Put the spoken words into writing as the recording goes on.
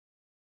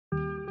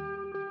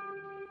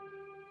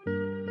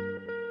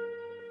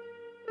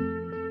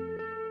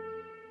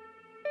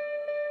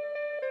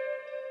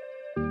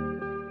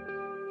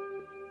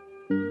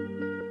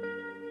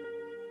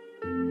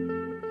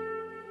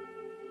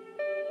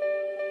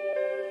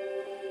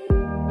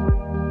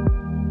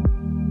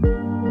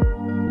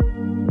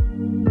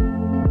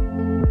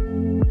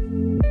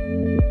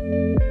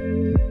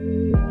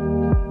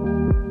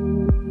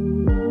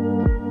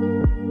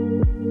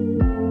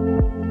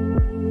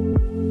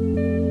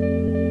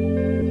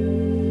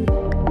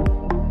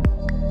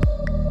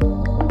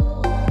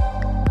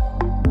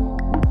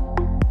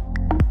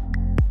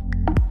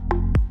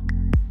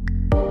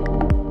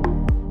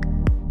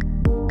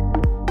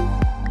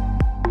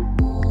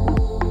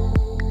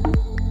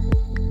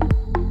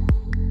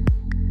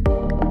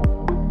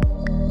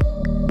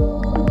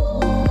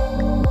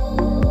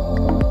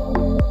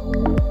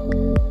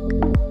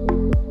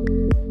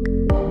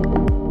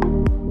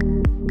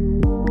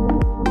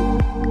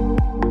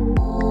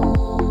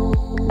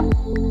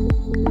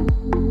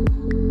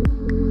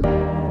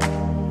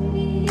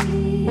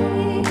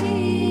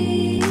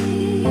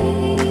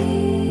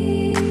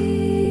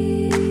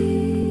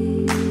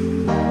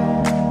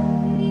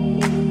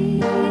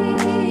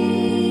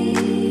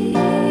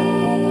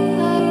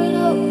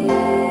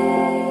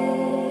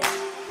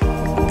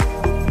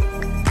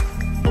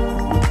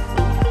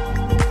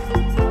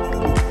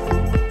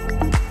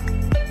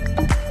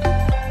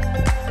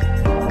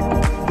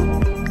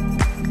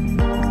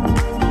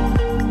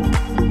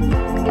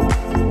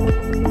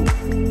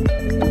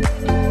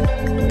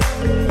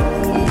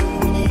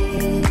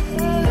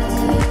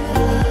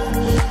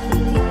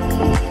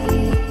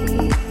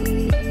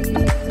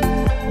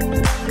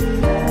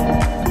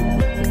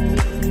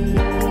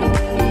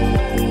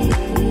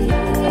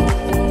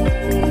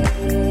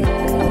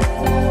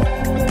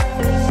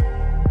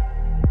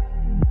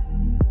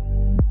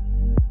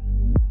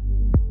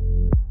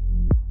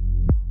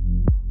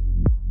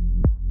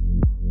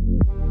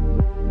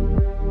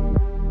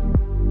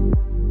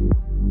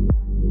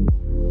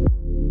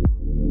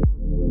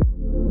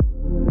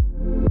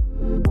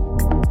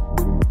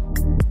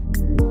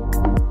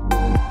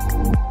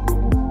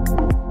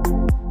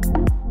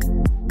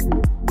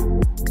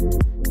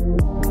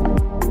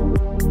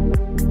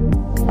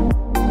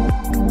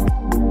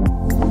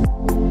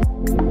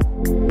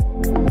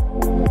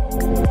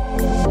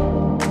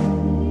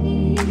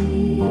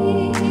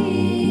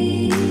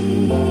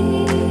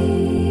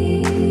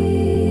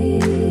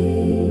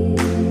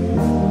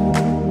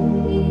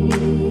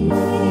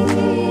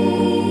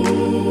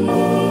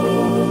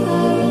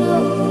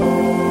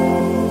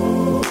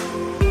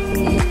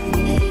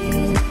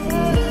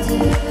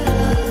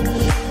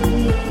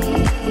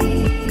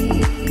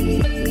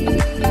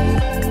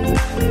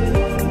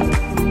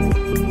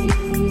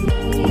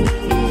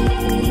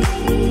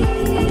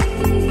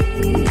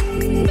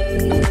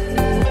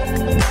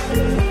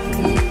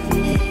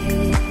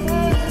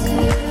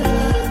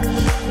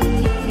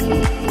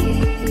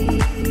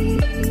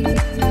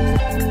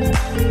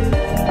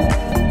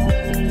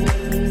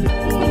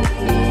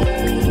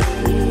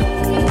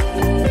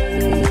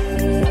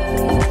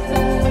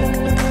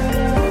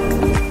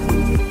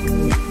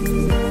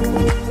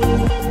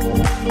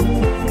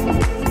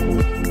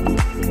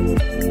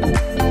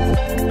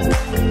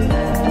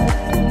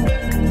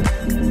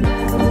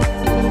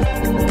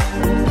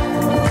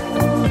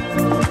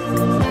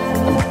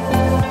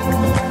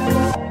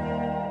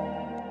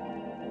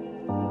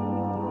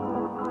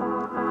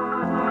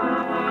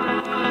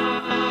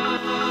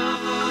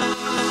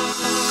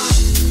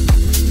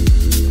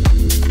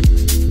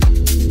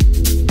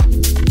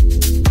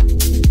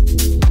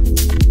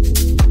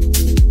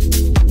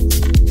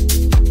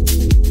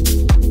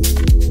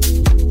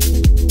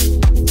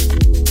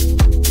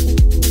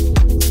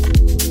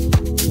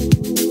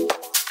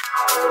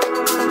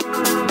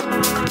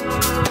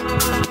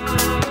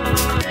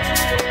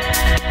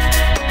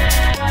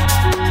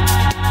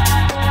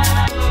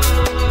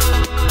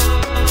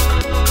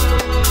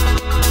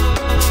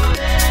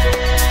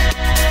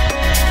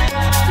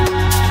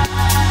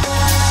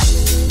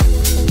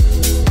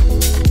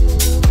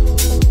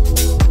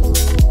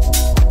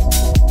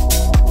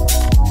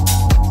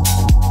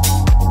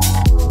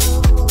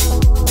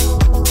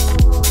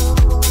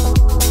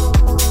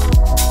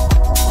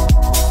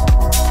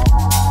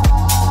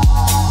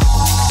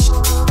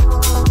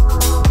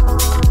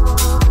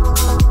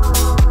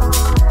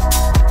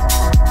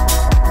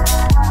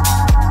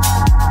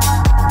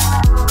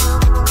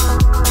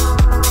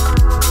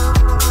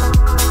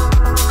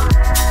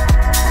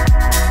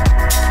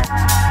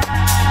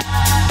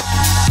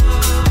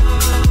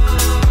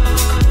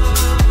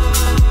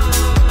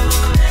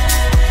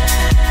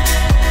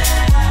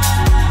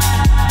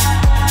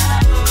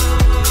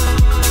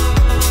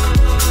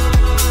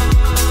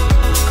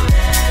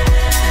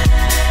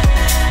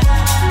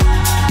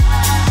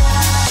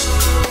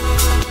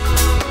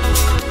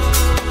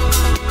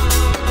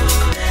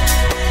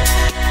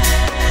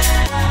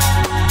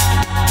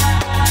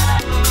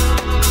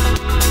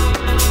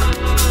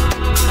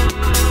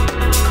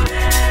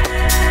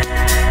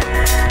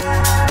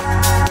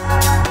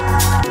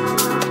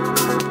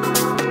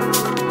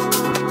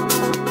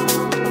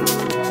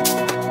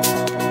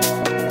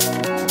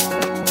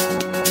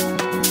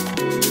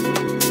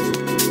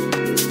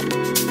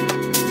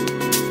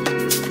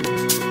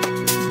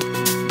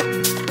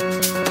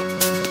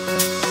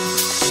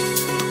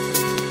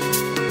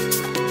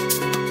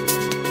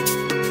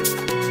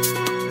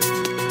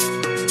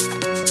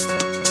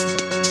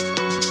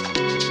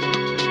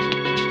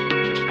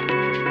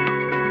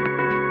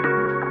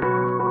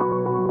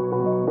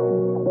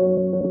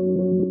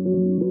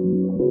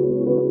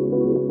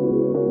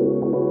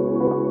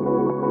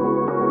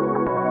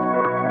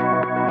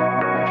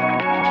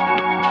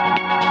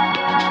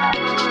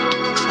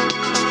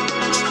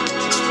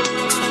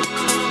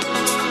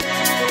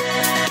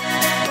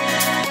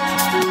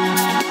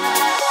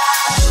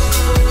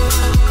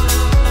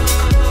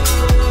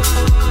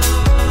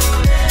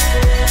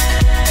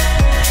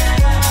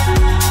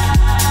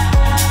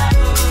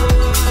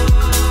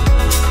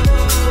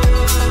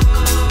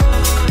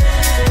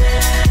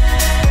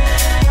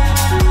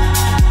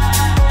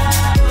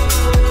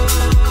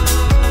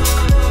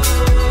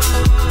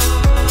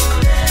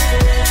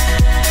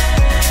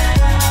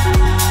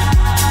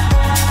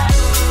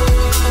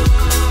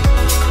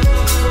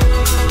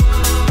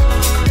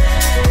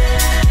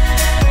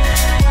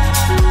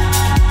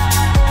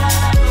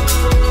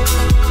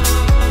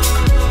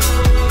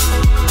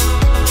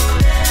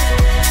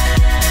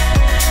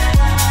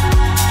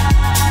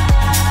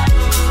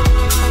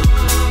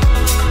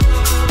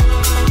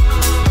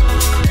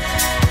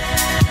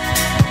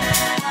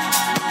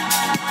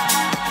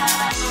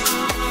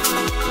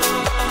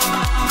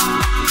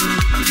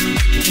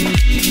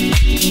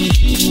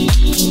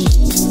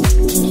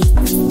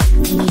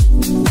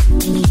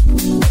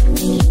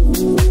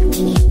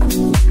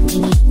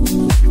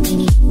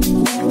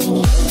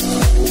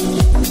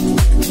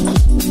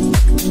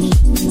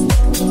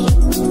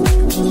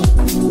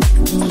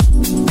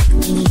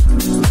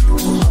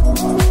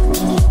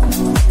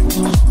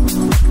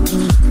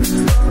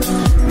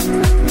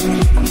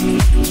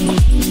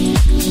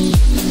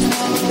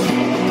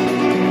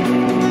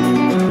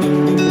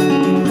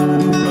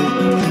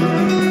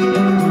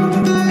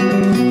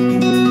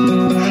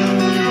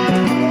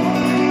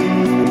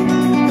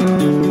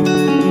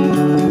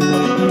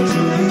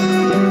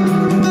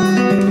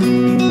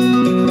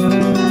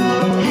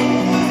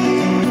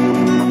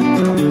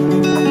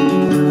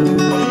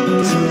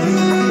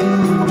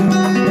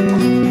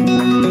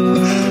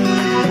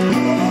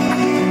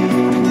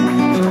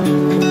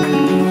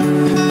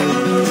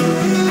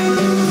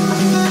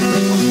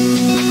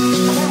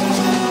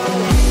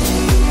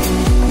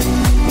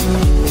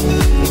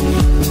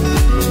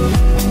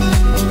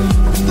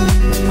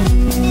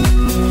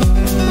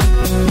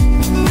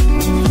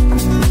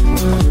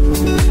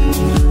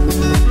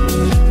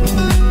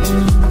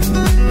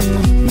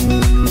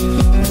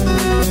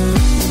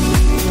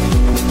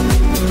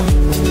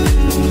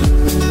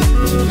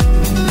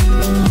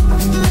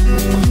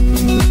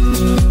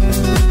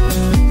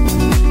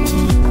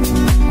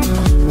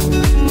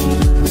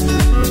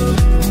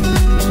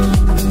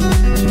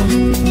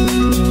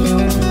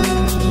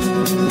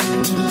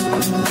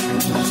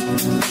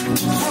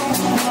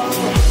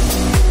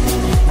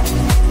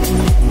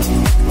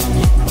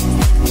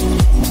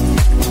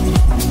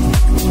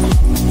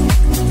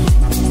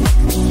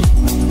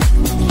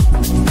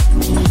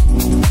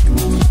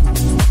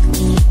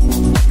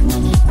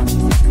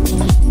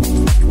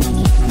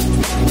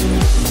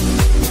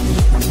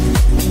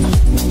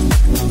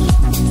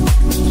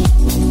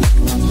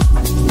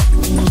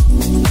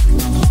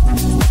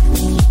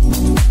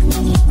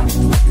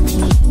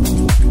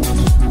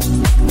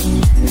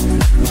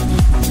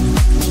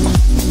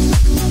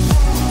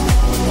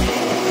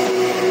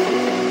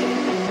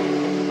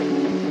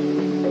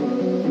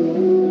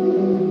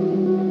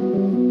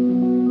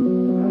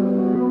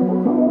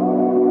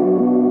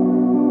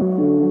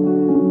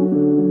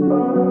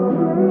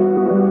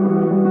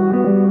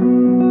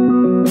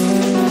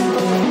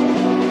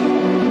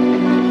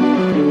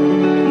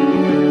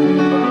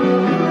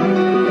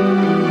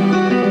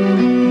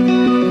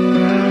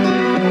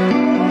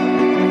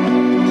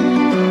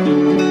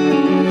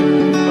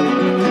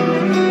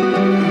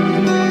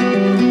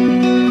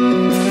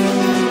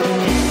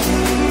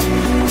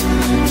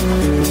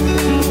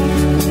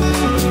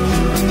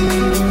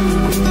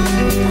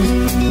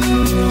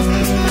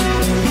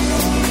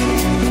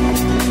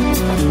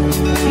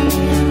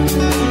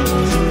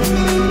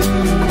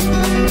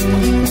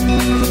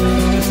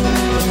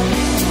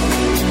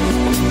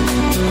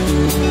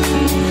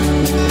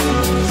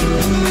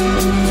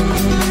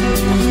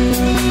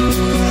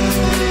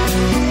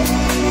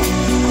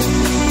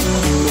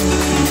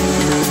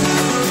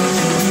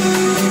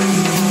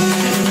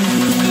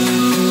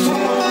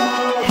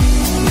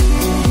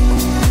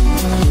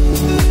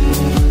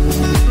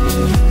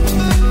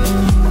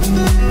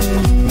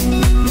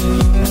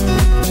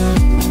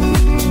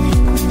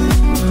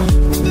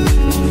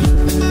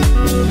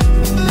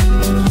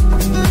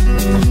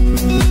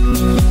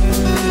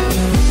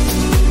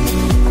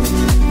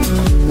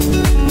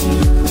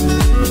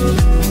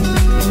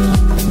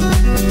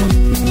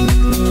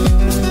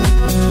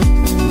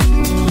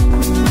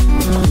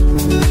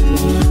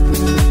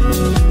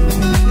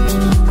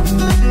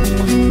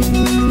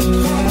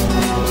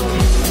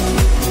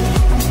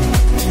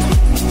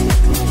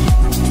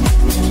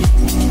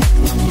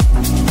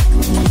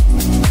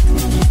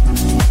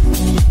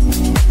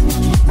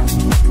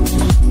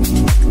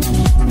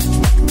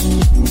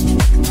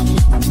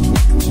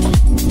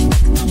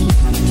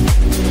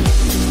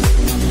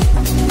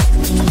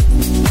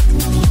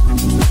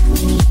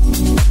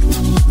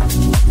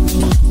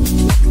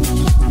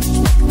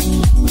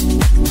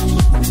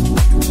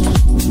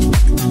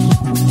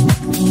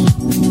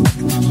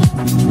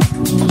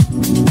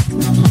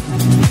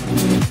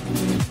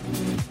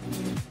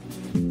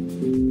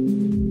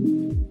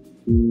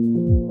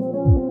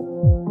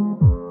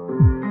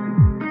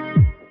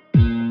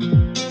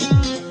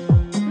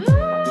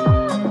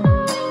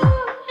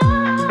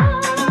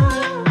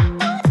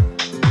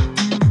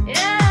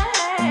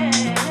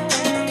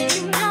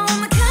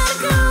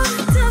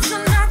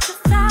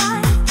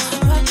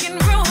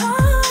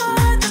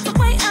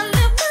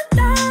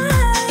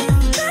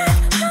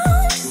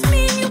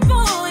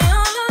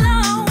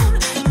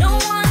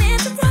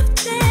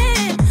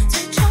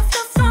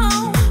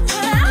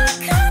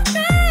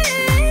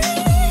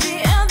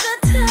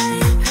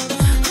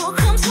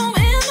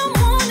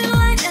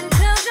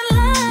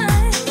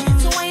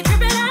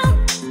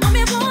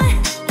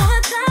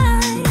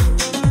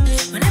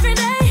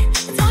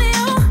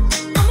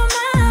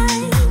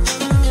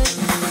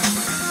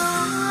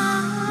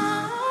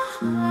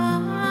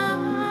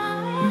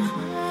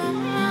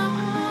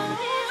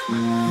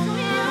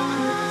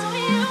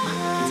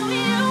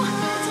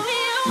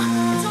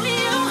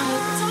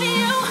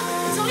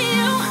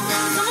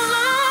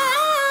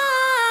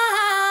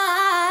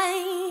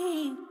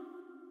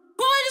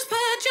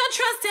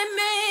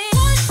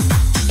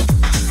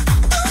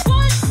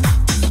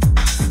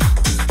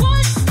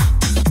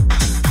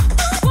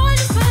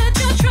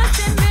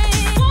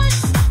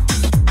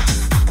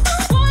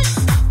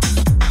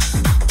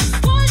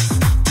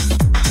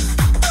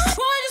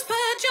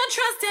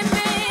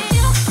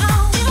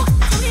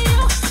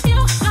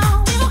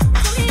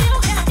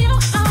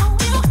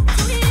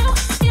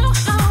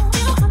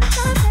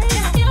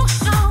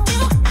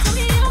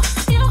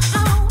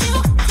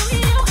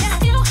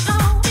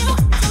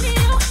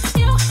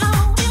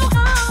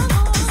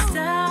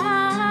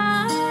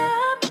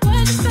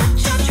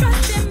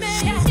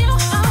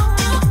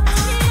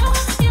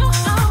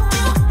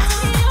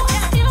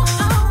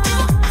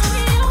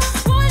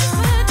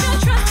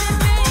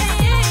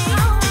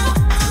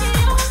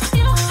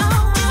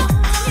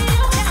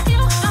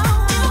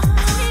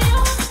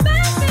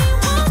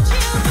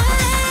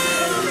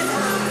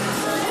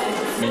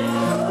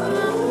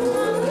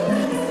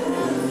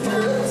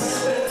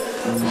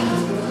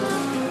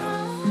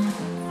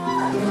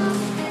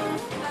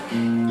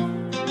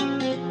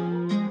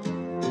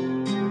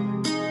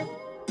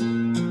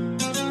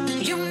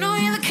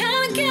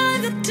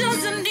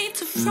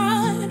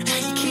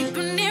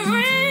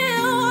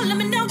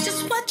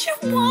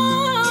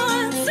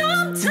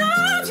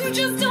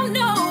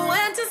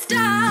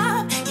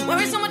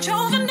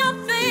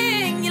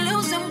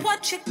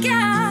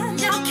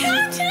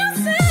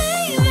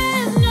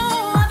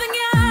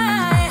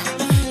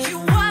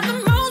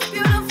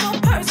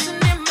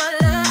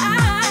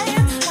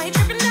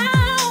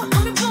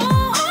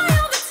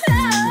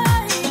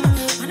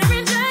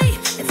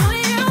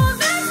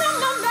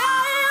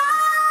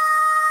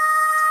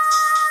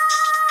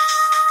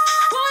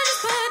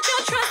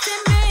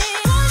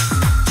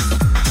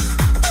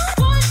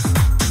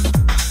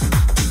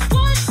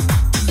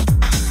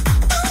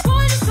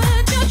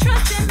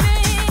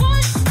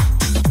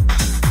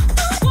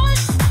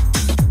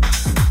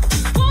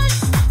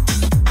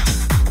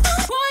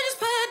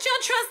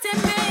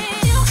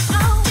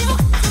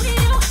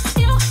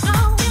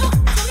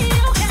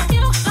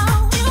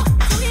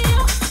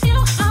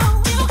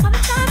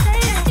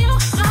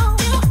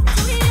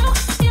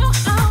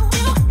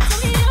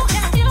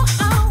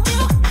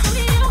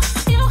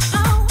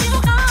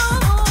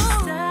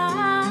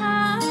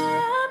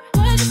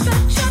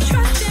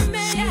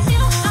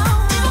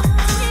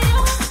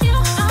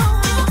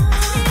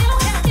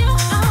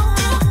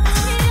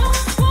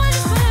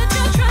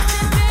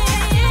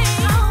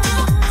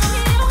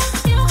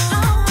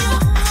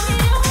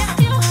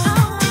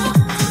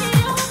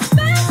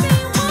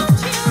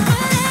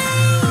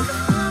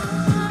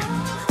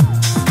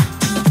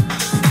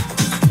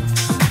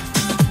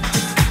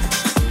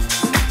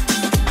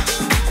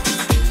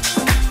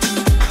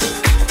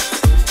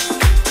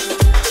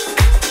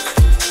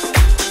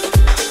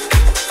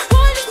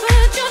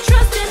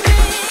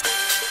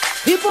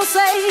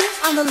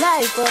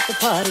Of the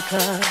party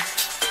club.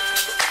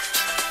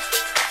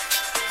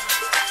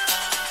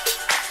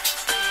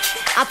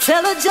 I'll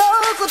tell a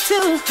joke or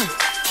two.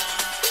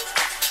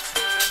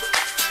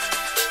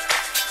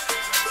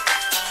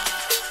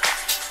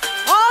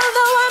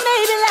 Although I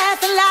may be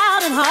laughing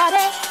loud and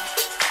hearty,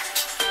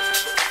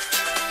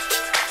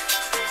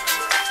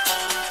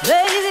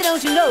 baby,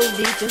 don't you know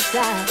deep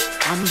inside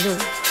I'm blue.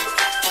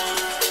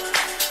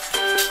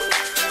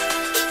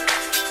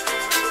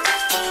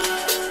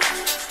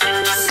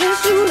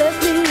 You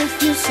left me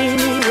if you see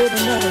me with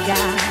another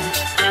guy.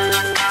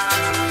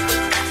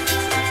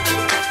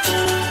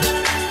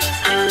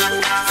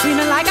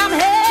 Seeming like I'm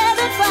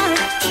having fun.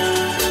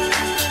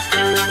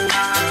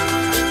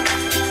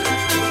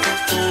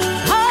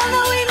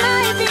 Although he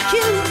might be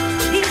cute,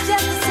 he's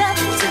just a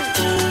substitute.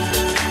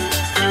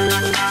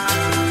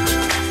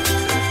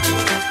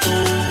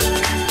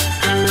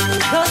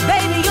 Cause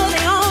baby, you're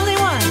the only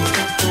one.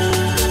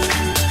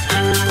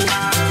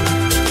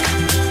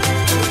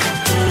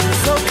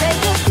 So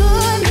take a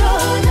good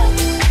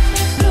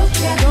look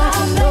at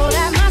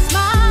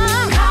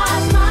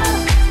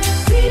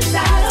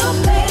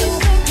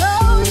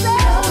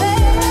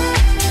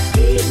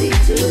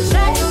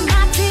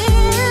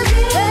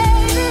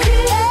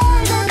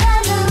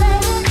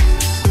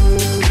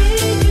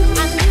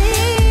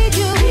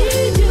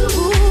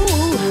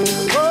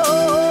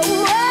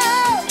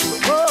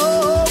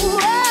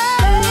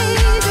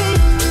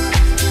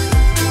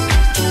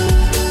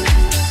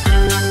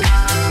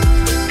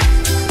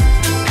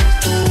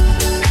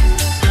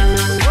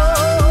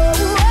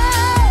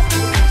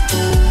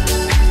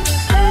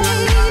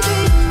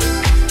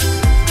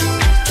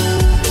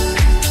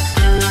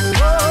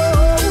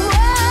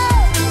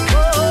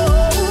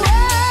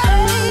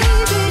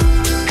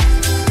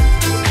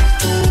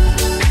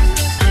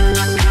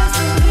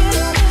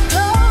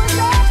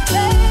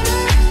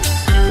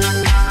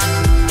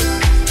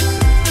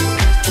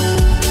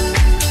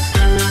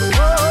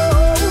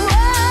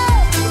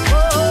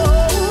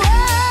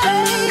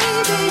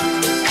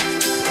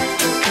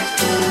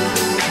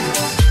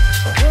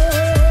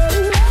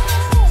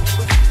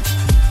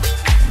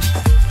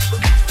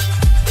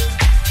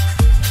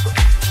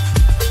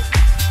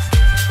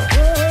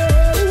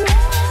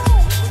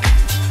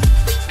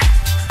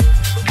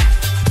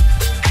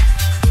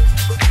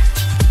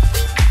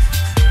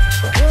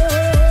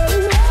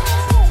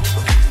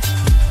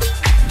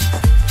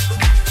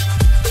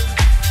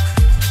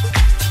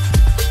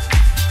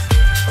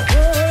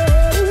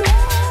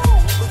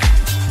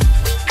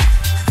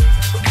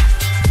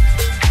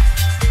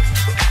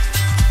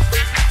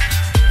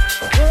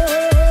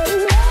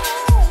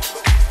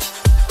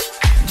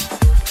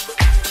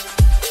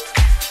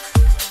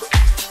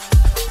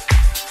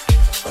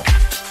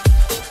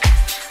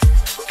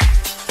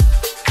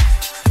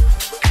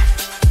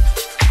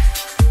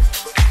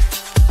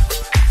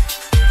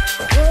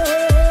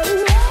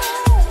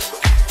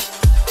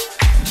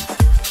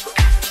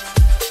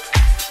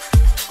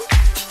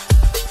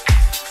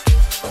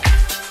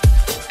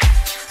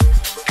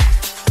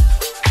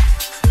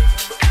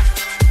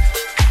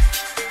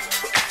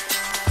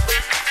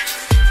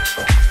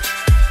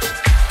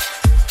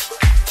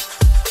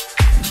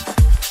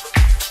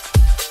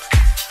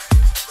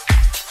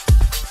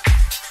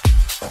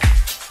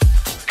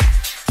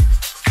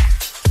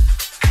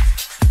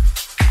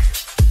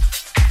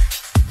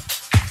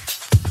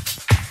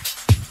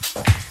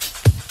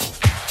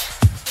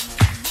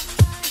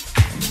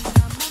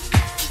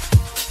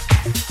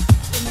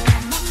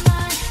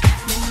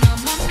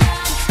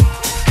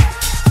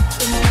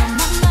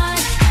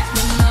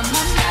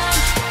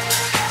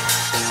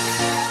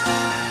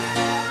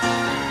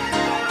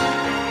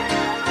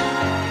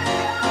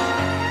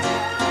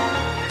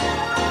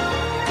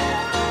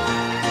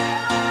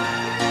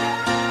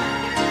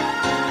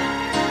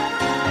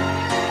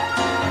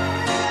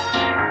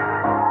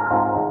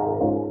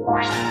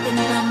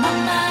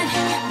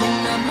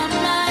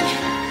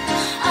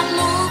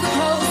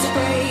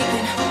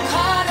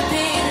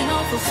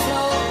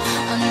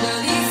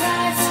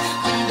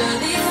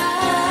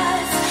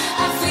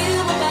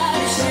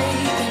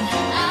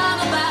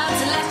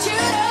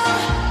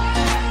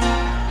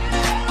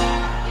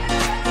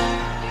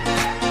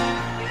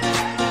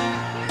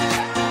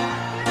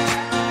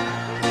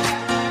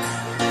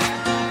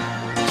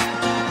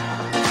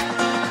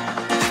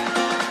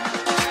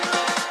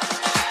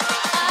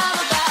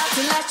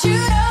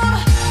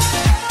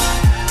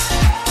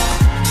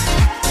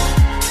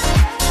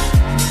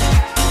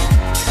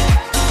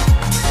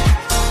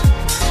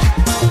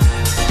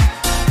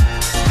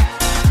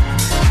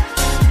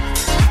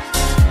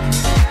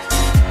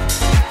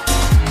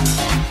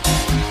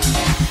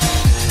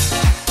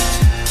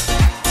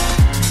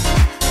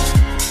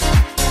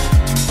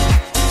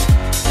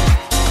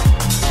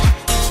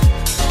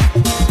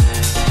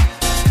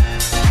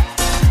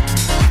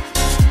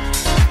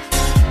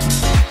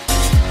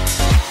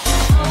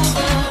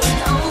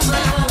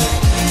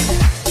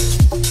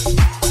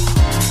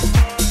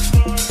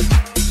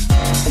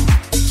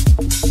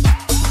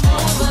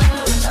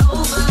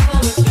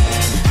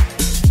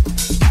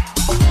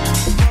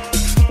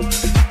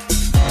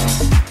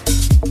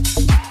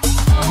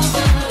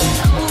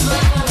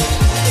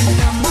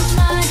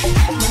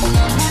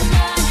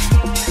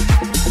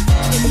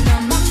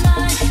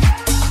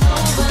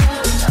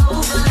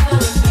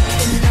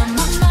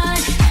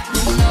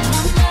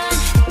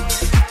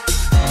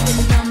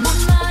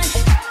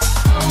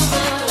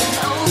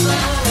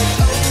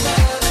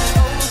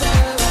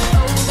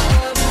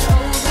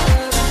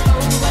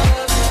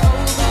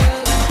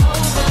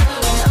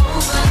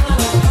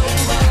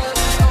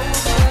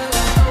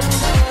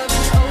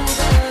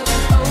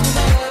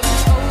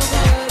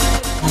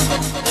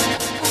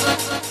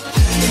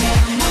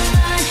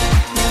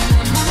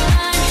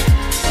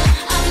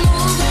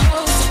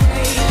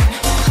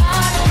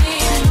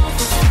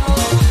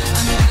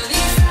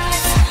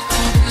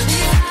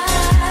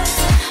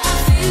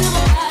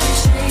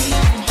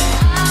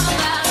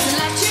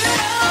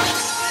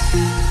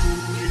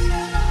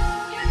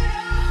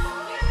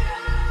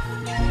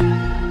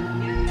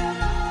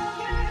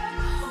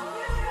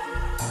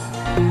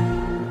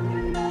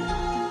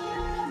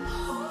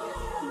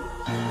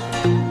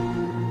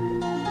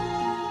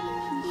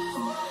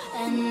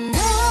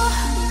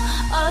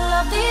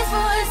All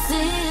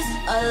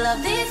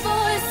of these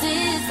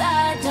voices,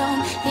 I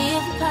don't hear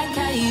like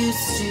I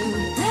used to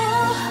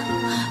now.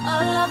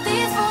 All of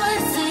these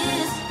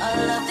voices,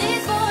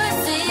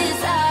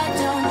 I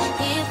don't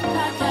hear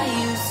like I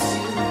used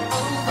to.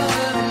 Over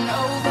and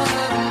over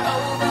and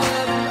over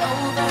and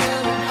over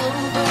and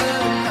over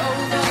and over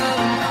and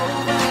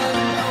over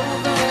and over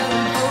and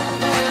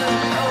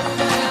over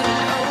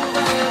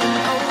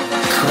and over.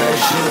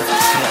 Treasure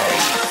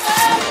Tape.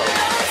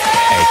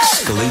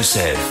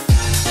 Exclusive.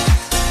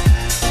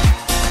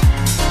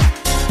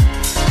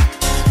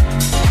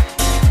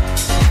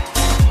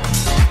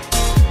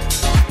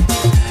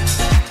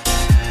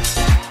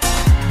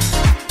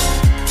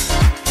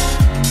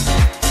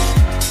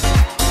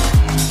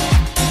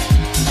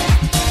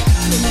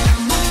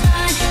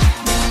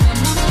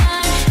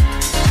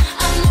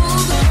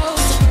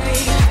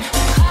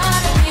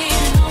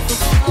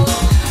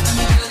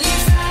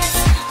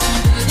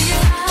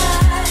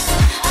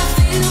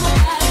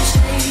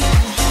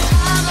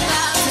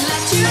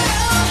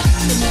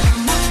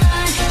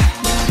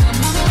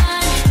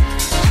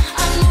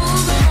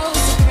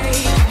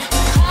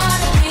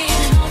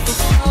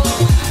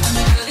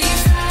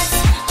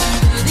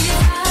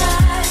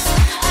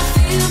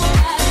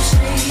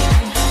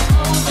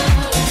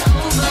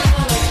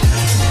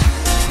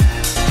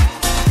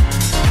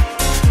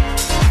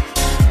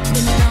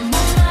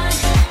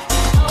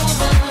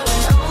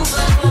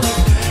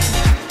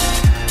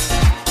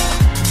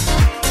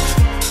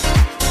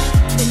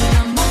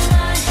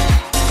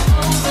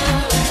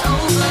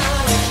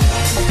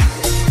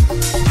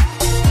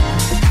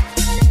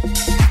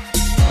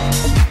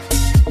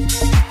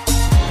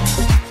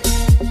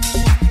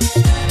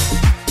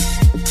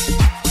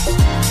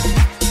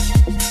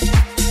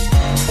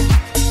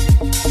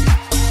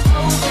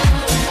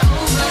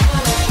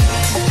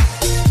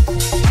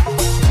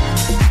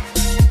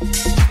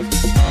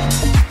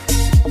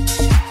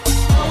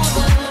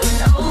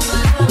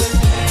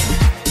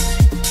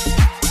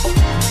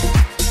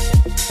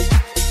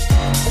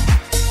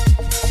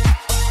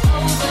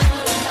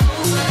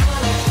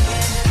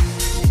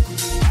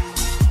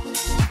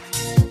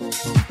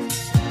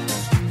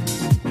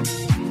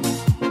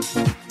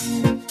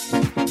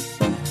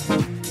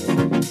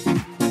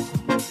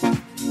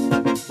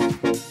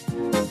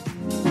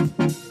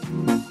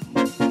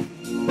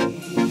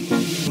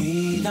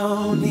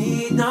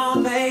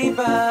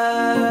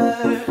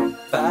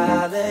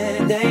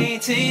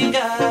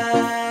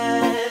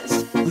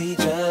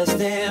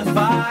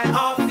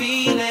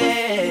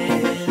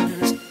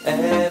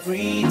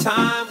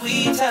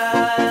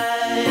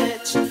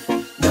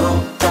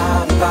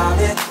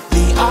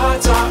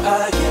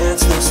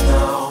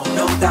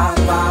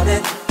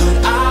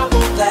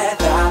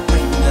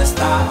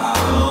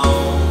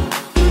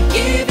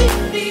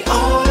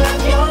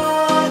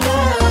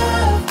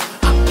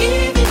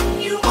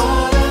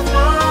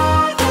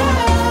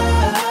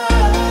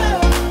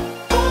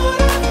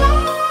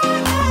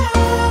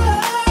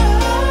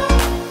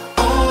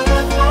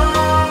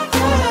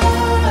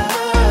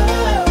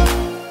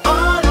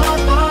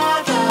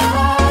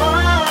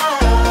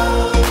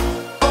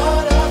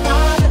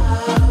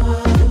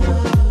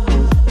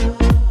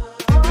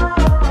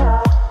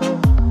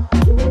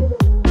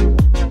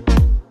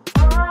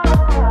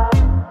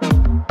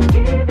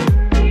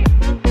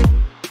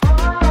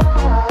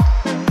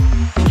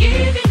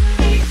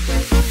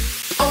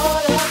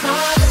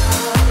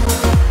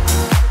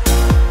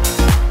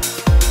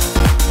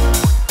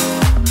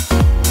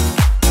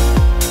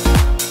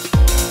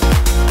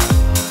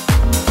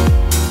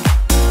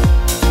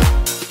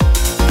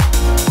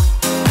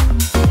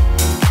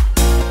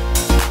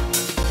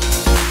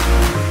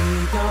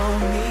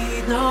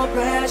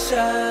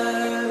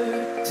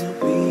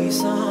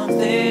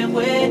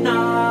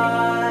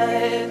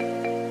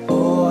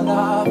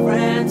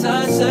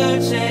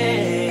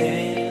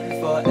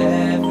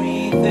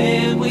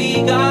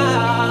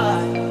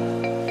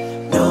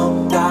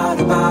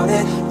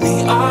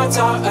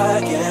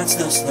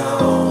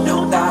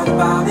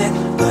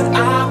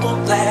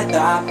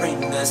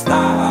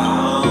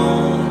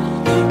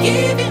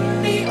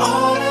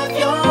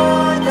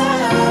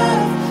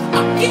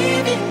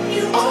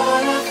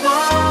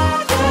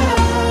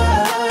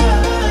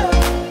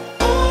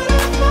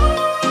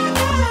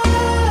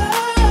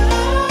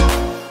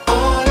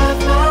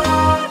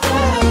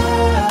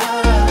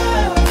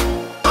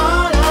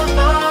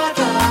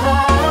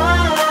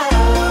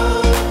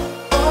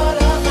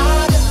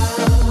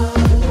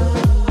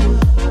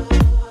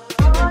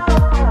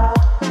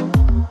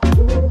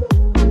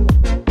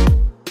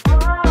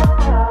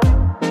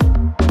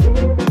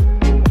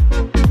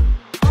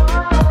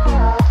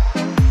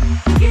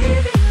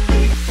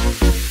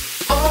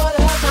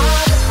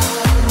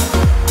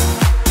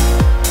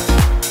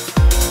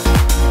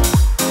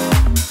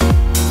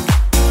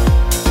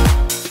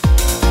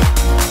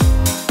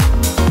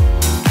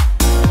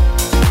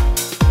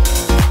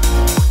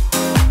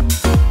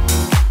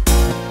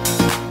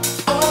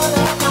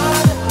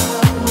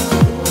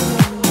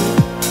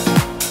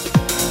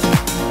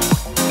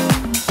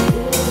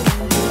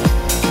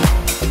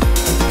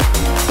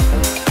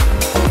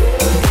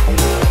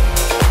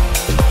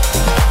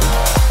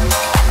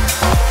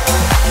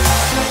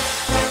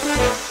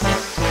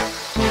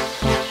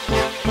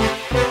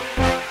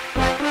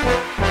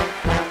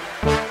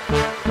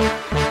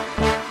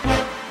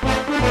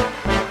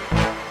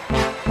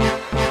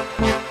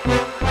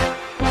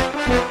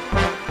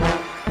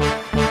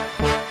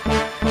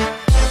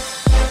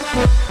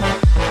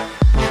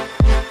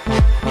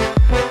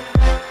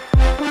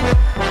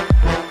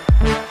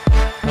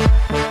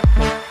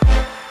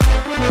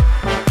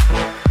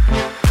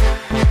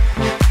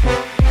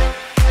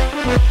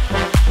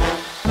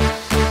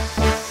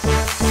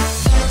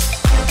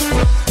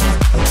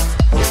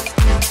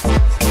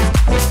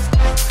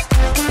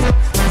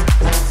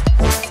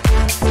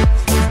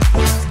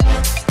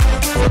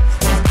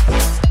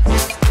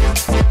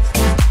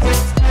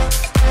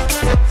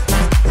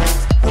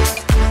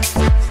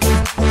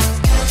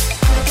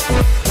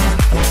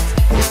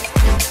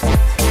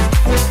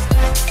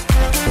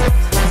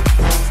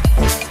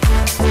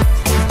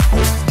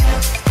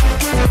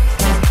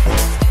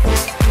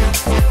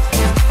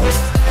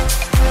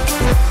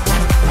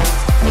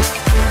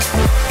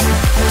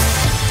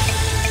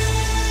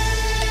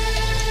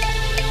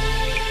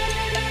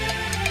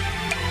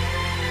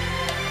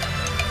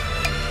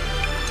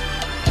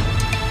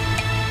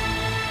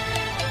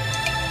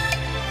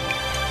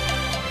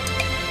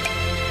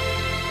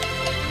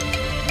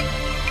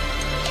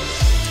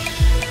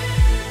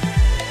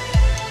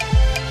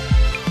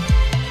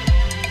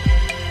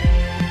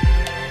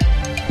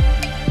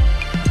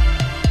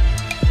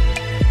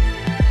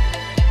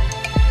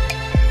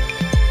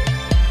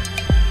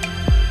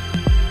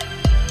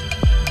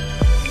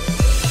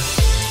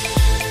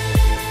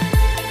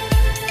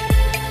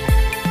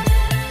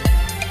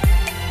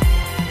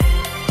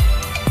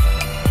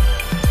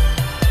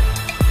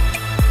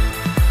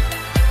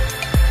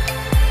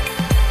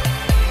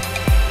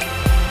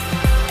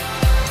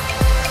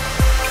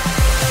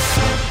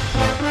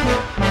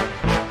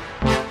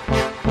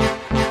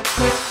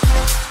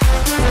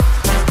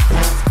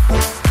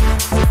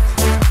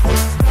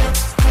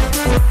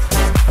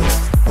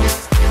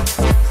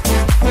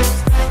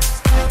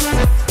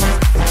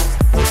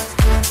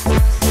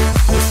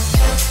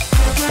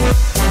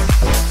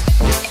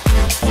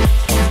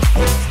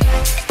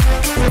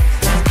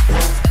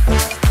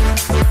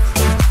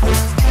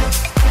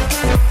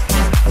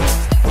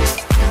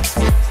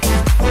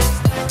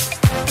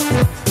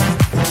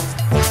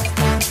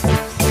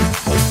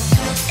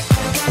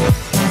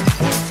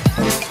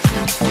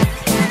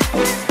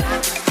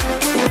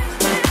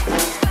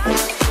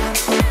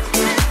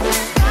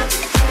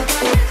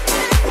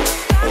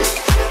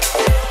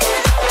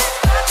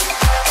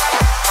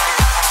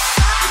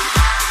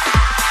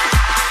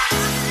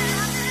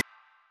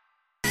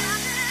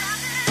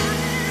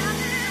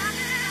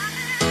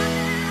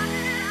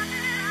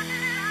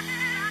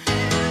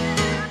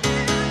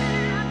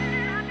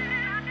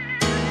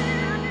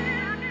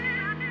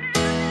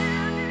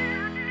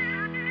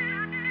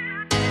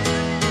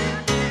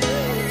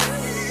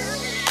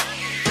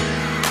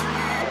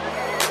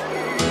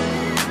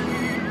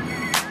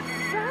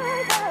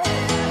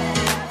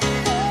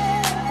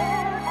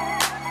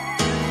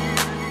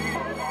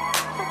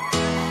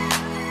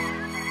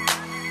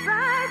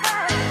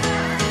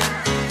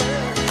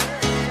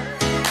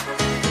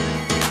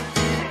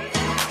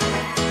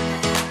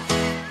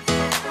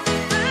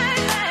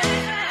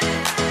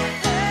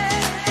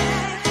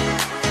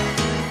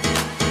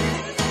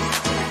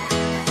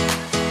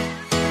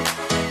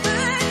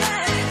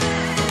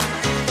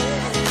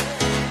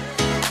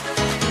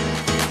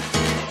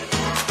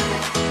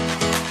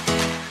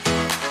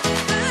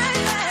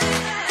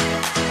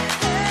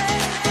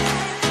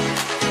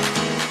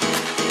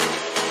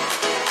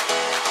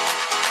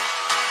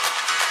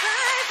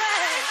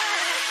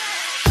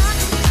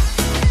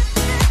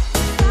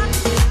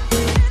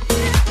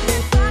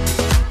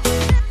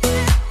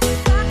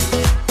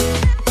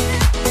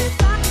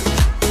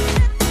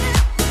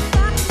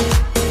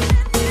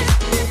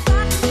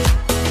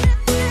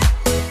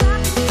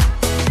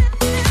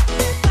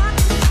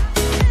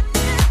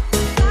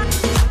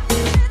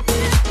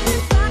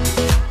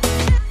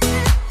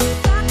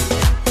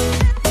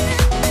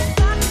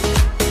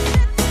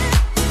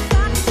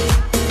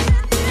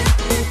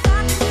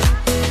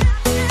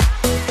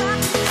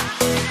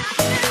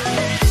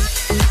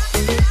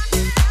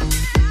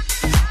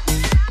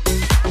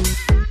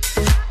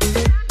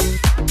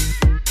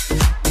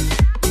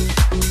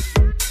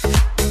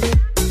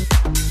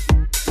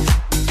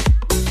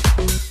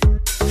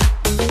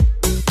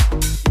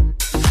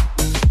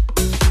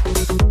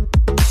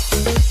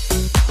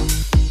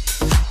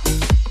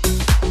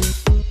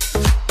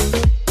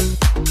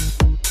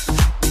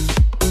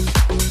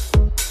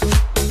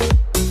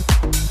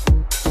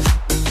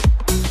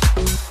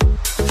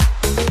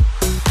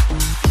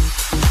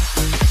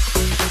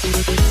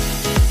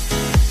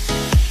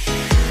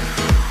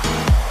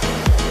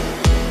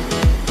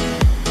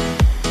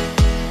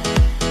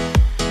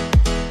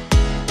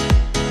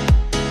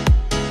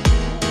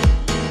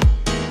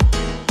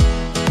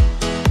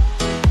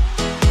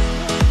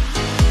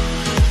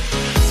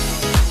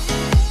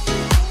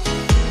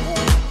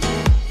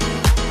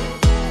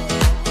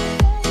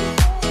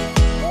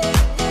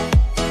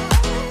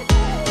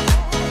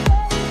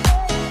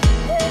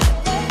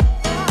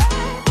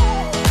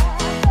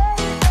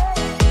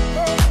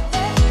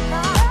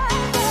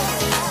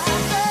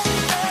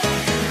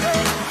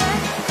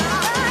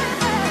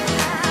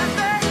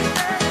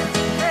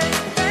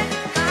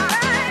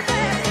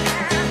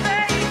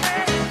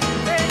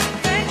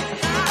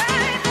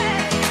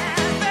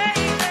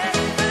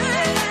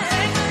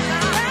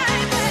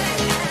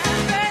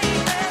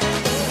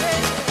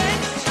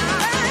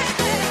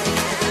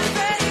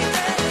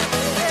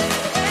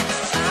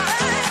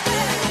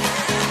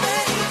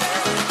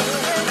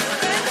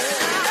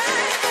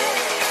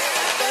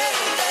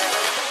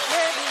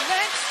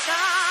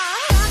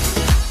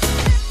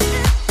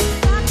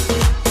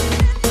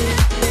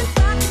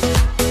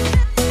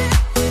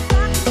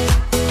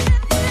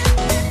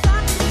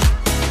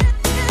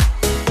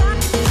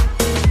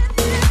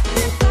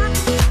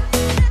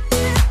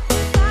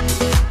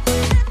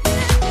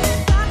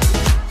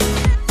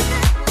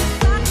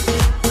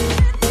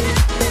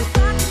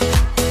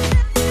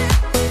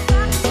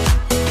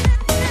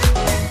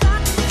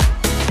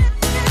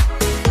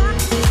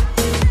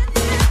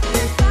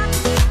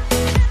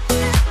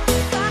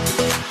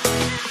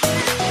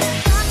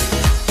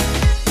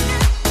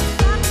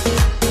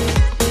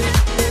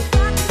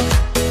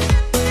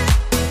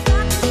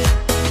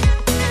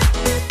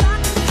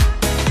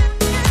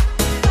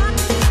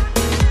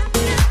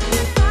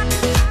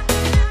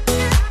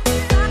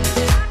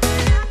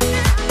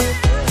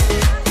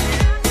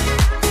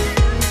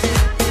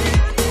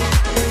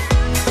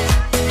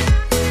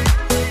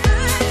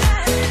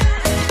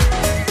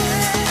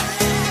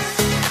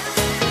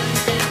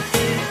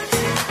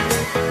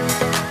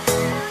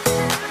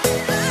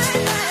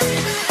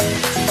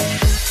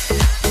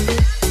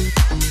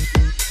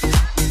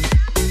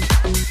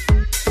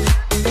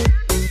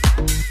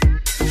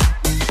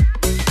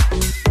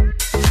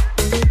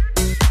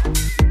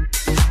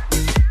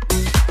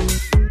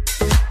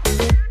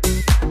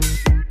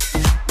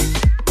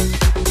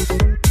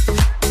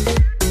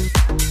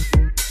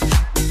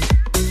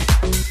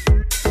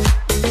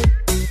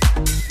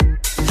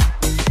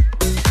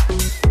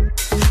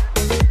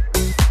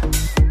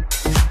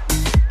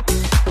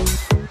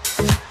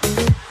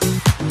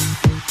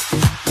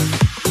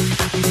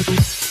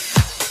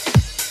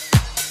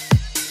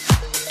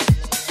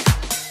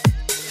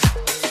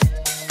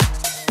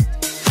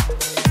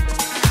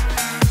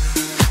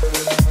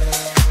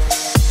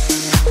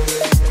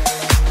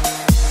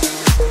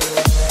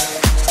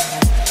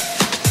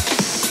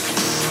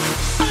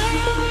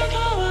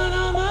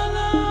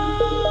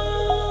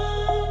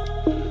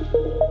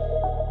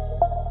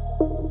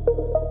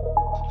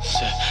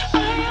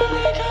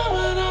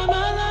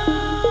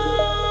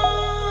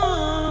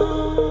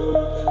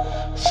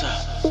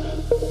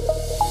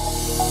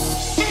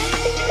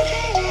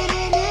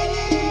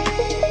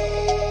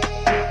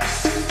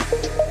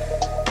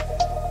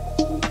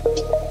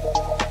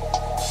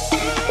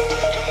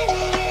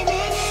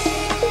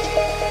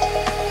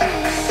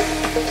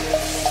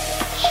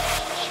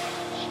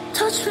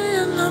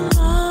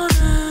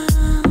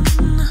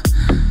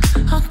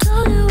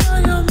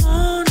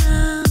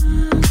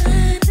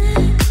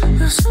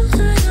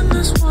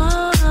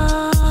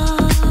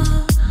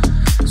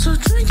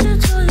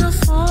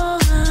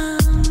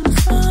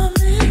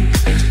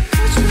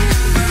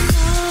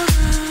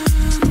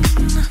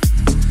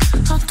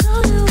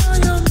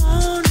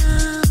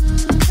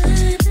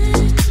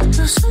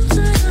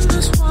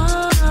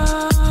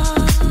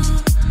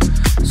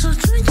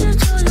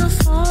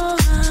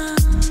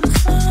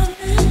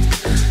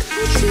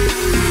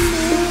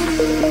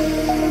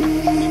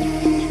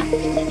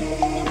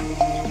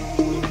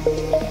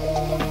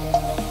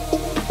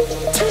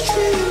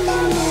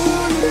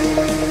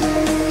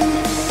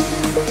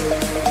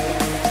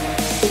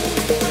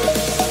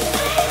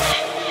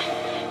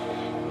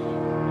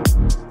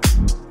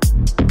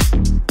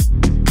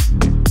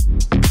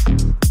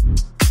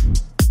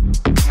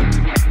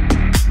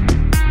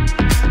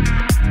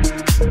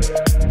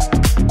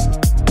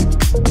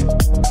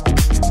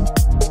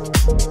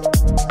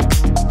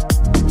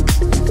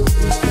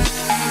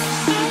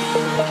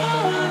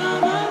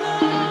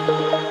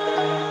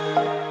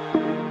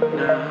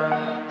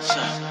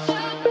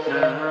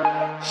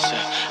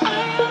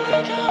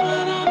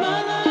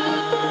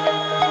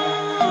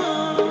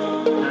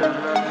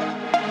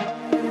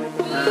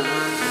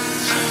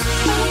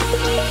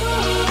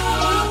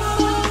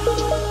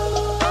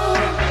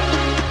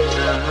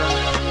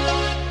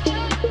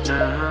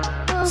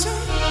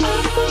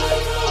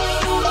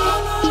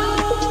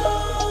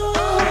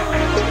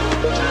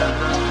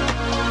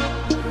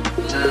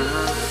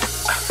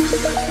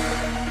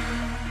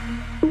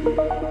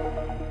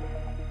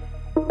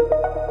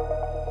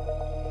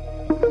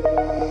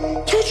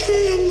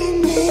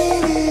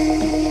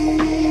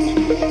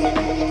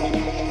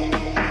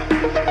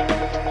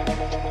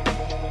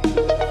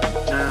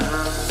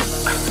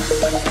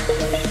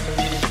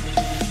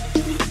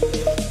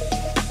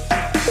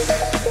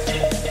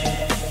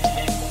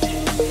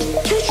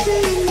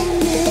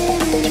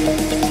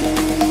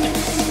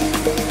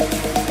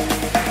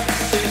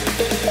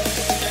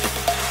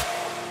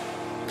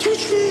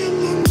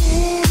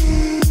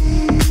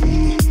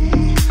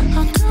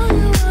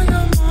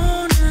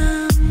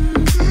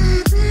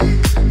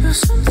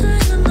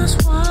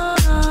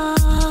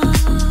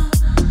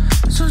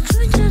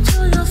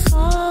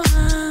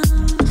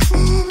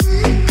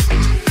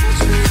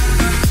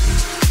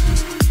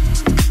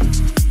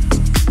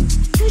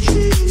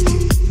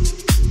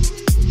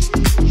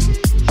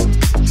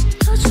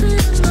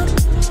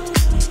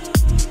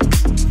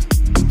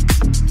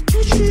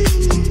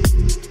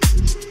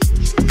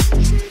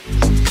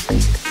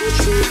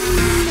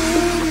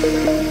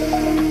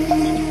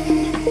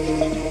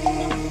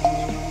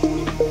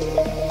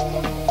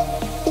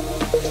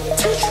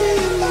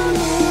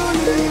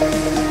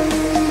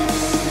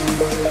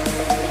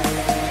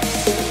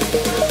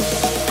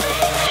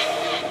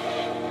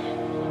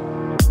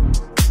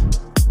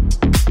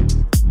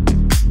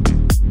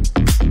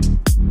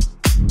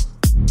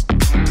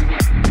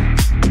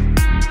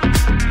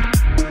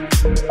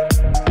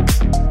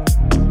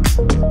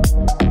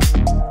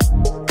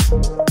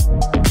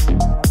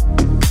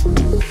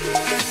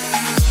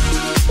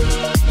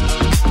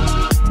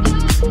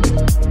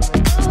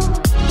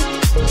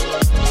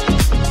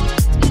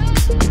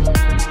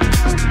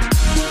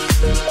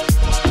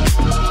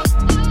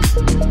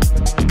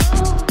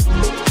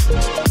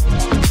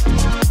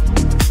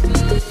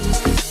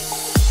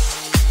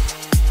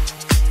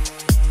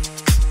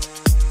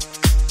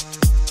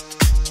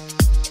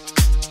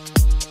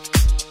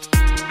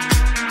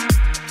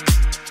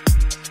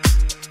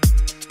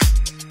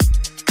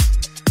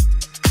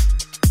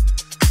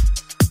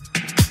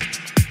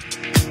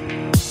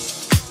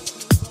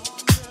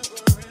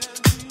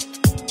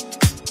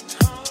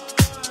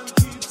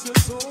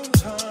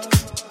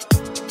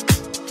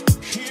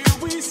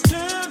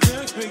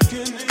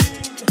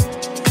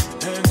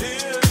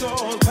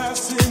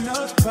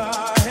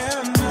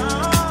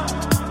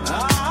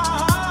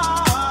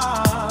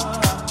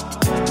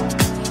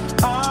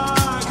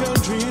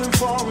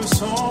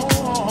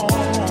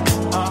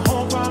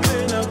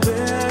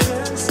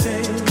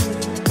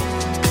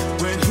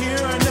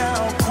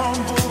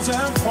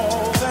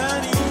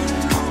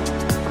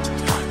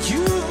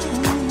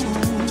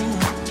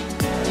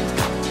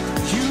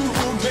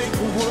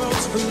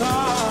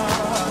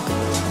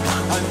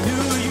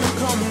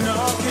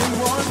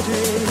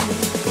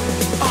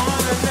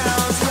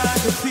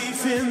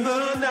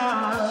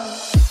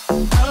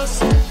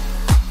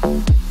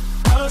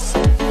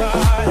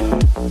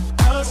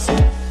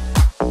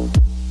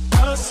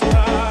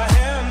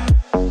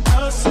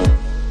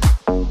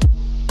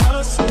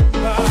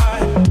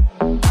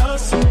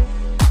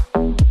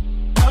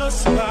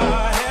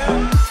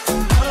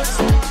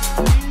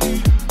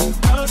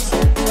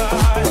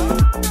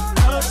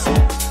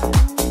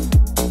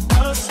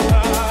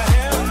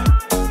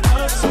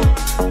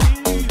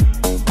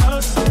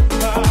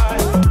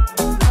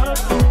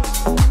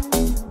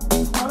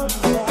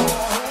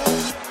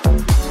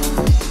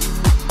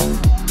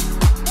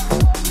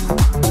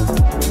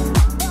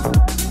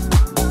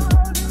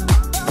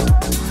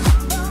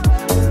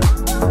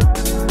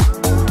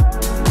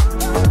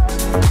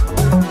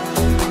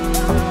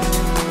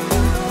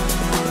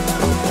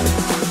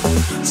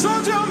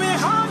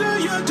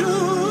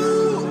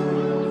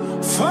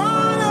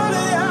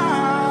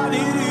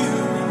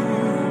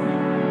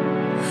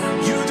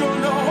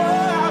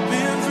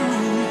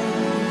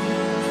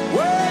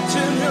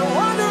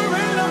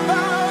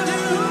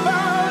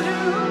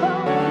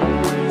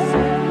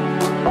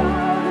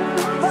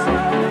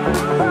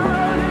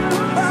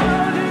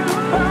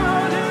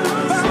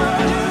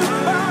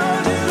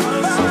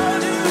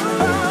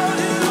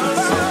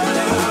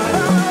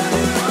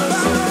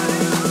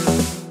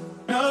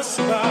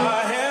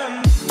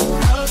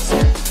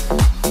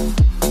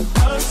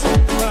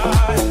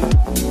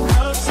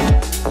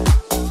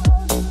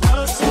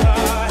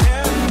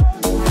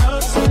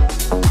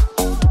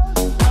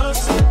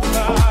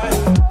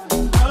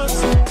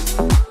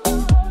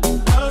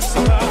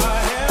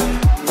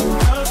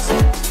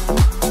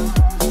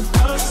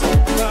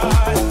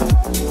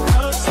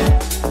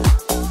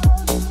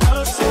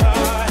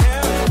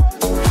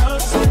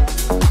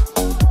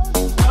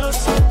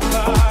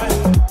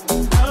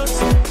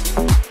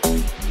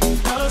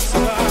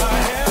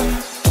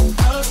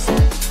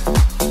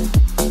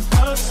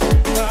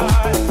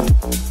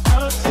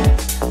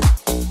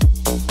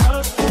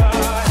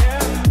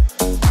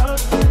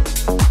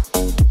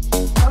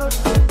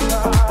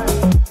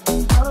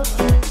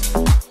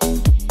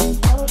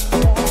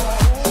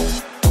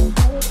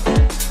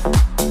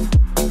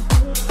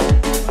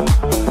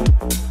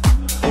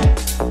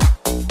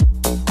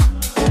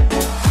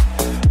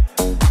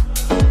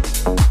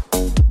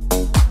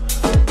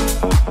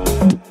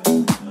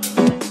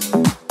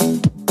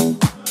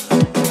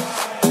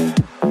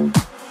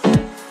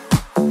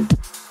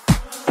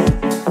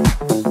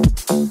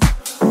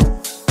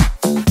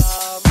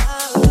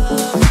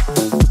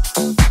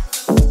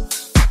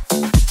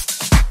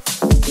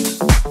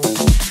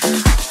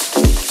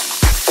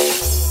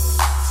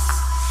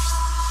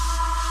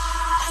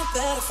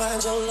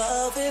 find your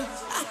loving.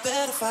 I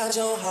better find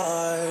your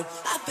heart.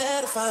 I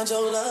better find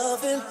your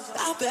loving.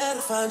 I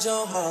better find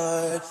your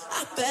heart.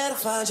 I better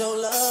find your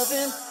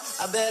loving.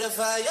 I better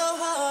find your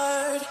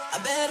heart. I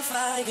better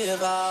find,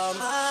 give all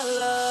my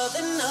love,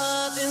 and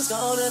nothing's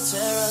gonna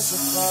tear us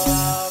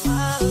apart.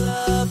 My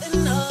love,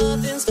 and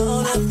nothing's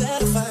gonna.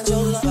 Better find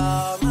your love,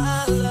 all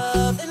my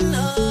love, and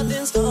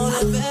nothing's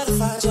gonna. Better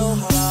find your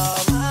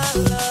heart, my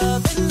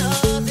love, and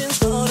nothing's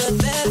gonna.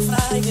 Better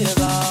find, give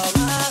all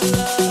my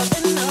love,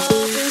 and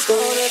nothing's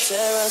gonna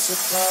tear us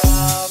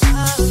apart.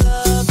 My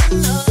love,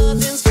 and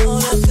nothing's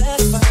gonna.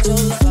 Better find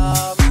your love,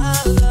 all my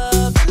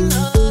love, and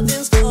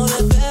nothing's gonna.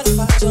 Better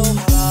find your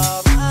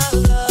heart, my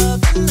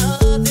love, and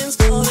nothing's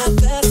gonna.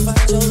 Better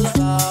find your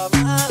love,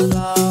 all my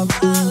love,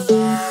 my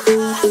love.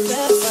 I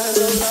better find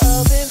your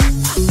loving.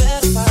 I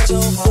better find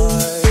your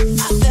heart.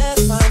 I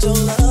better find your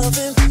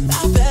loving.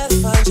 I better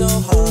find your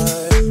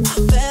heart. I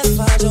better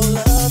find your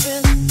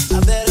loving. I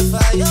better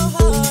find your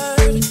heart.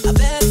 I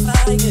better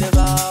find, give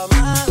all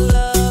my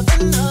love,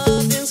 and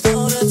nothing's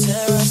gonna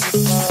tear us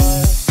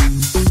apart.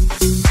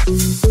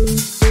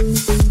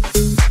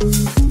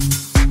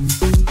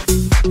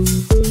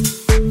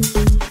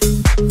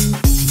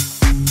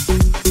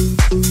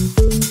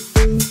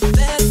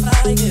 Better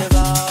find, give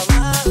all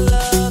my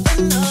love,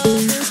 and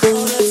nothing's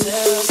gonna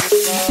tear us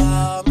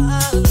apart.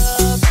 My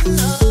love, and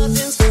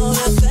nothing's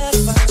gonna. Better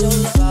find your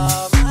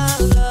love, my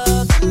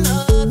love, and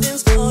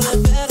nothing's gonna.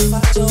 Better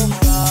find your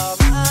heart,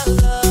 my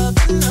love,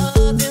 and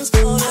nothing's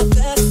gonna.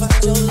 Better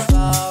find your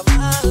love,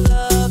 my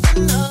love,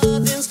 and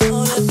nothing's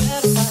gonna.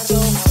 Better find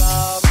your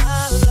heart,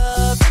 my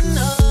love, and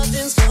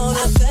nothing's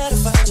gonna. Better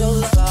find your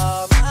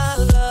love, my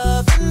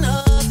love, and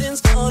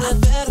nothing's gonna.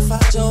 Better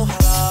find your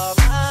heart,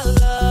 my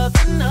love,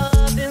 and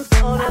nothing's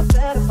gonna.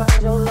 Better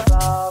find your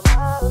love,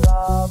 my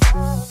love,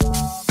 my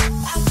love.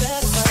 I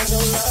better find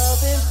your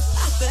loving.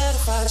 I better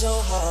find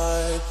your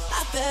heart.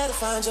 I better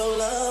find your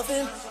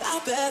loving. I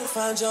better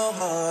find your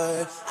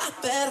heart. I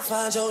better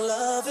find your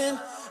loving.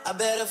 I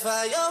better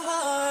find your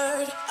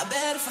heart. I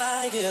better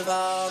find, give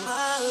all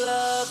my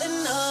love,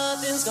 and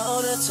nothing's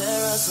gonna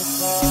tear us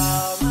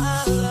apart.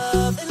 My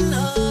love, and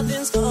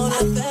nothing's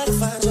gonna. Better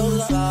find your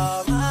love,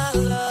 all my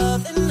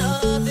love, and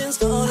nothing's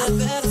gonna.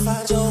 Better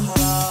find your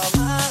heart,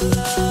 my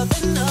love,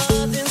 and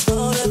nothing's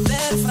gonna.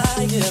 Better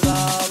find, give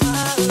all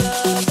my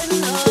love, and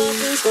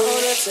nothing's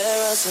gonna tear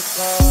us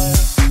apart.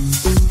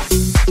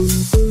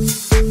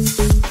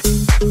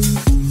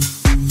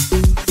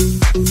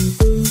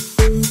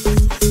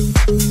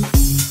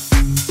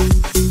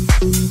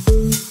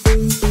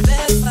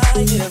 Better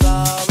find, give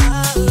all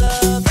my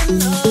love, and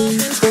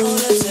nothing's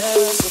gonna tear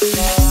us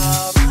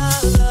apart. My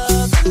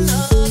love, and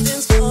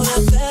nothing's gonna.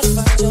 Better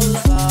find your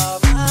love,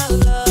 my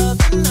love,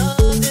 and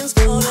nothing's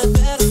gonna.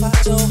 Better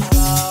find your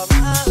heart,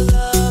 my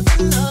love,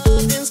 and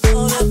nothing's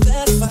gonna.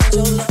 Better find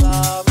your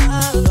love,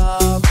 my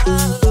love,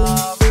 my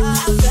love.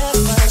 I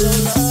better find your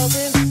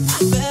loving.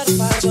 I better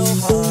find your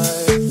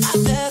heart. I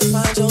better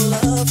find your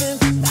loving.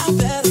 I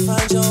better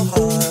find your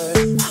heart.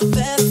 I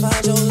better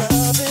find your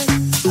loving.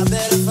 I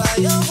better find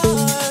your heart.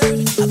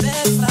 I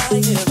better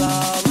find, give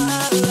all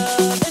my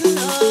love, and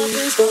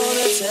nothing's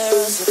gonna tear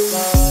us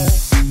apart.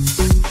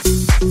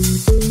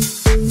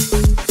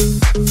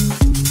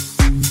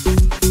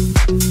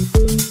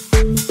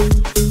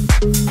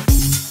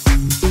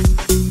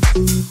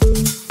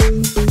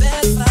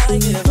 Better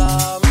find, give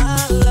all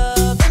my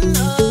love, and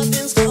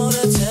nothing's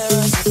gonna tear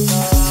us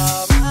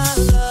apart. My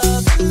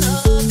love, and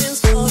nothing's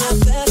gonna.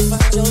 Better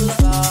find your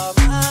love,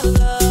 my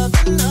love,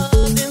 and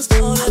nothing's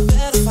gonna.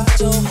 Better find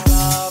your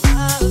heart,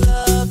 my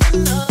love,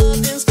 and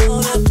nothing's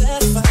gonna.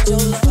 Better find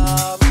your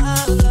love,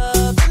 my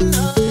love, and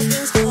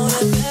nothing's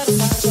gonna. Better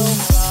find your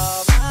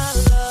heart, my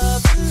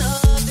love, and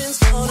nothing's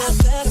gonna.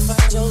 Better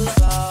find your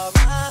love,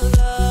 my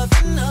love,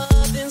 and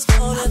nothing's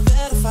gonna.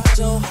 Better find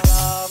your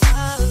heart,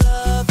 my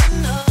love,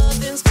 and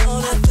nothing's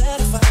gonna.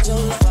 Better find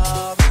your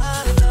love,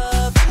 my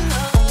love, and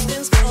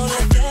nothing's gonna.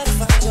 Better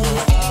find your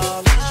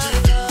love, my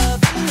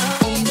love, and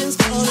nothing's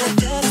gonna.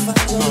 Better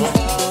find your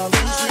love,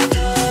 my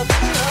love.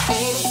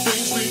 All the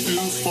things we do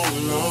for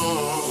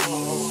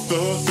love,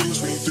 the things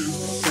we do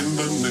in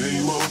the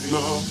name of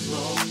love.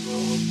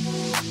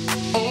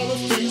 All the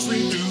things we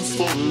do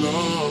for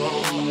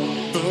love,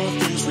 the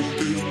things we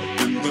do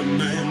in the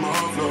name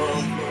of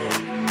love.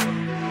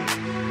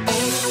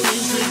 All the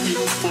things we do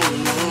for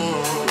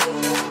love,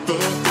 the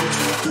things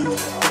we do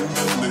in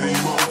the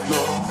name of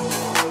love.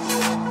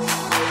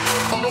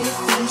 All the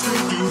things we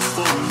do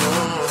for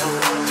love,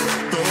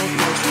 the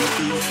things we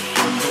do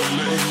in the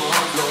name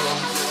of love.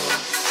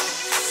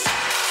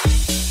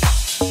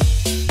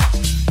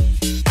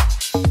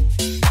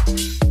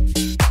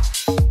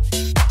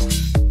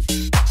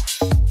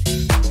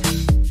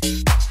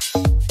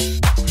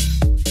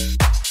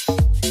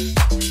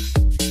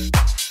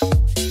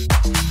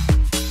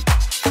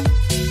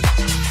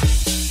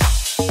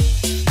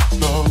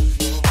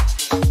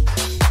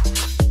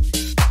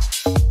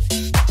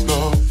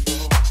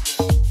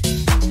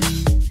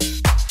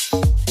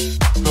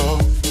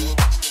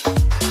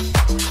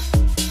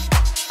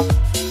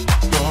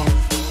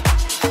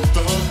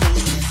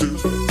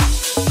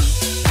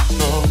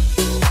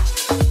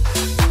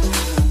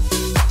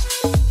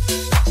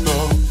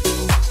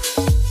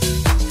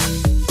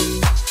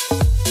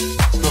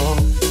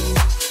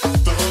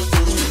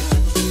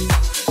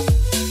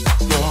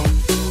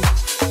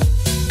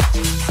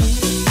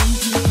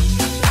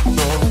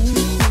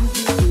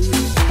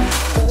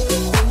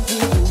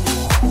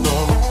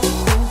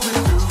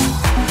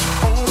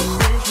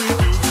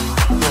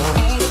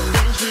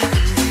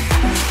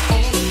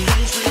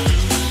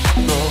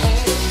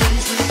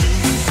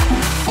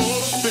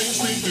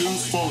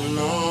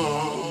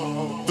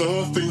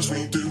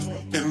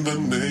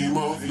 in the name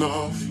of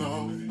love.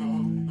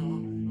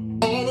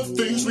 All the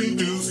things we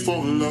do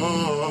for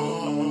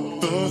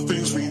love, the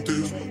things we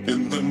do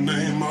in the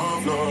name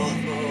of love.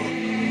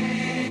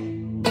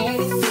 All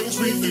the things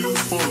we do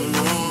for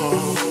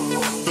love,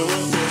 the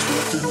things we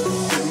do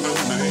in the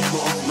name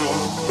of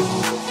love.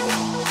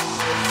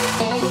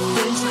 All the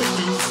things we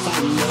do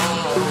for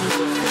love,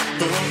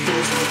 the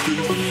things we do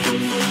in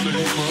the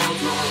name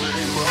of love.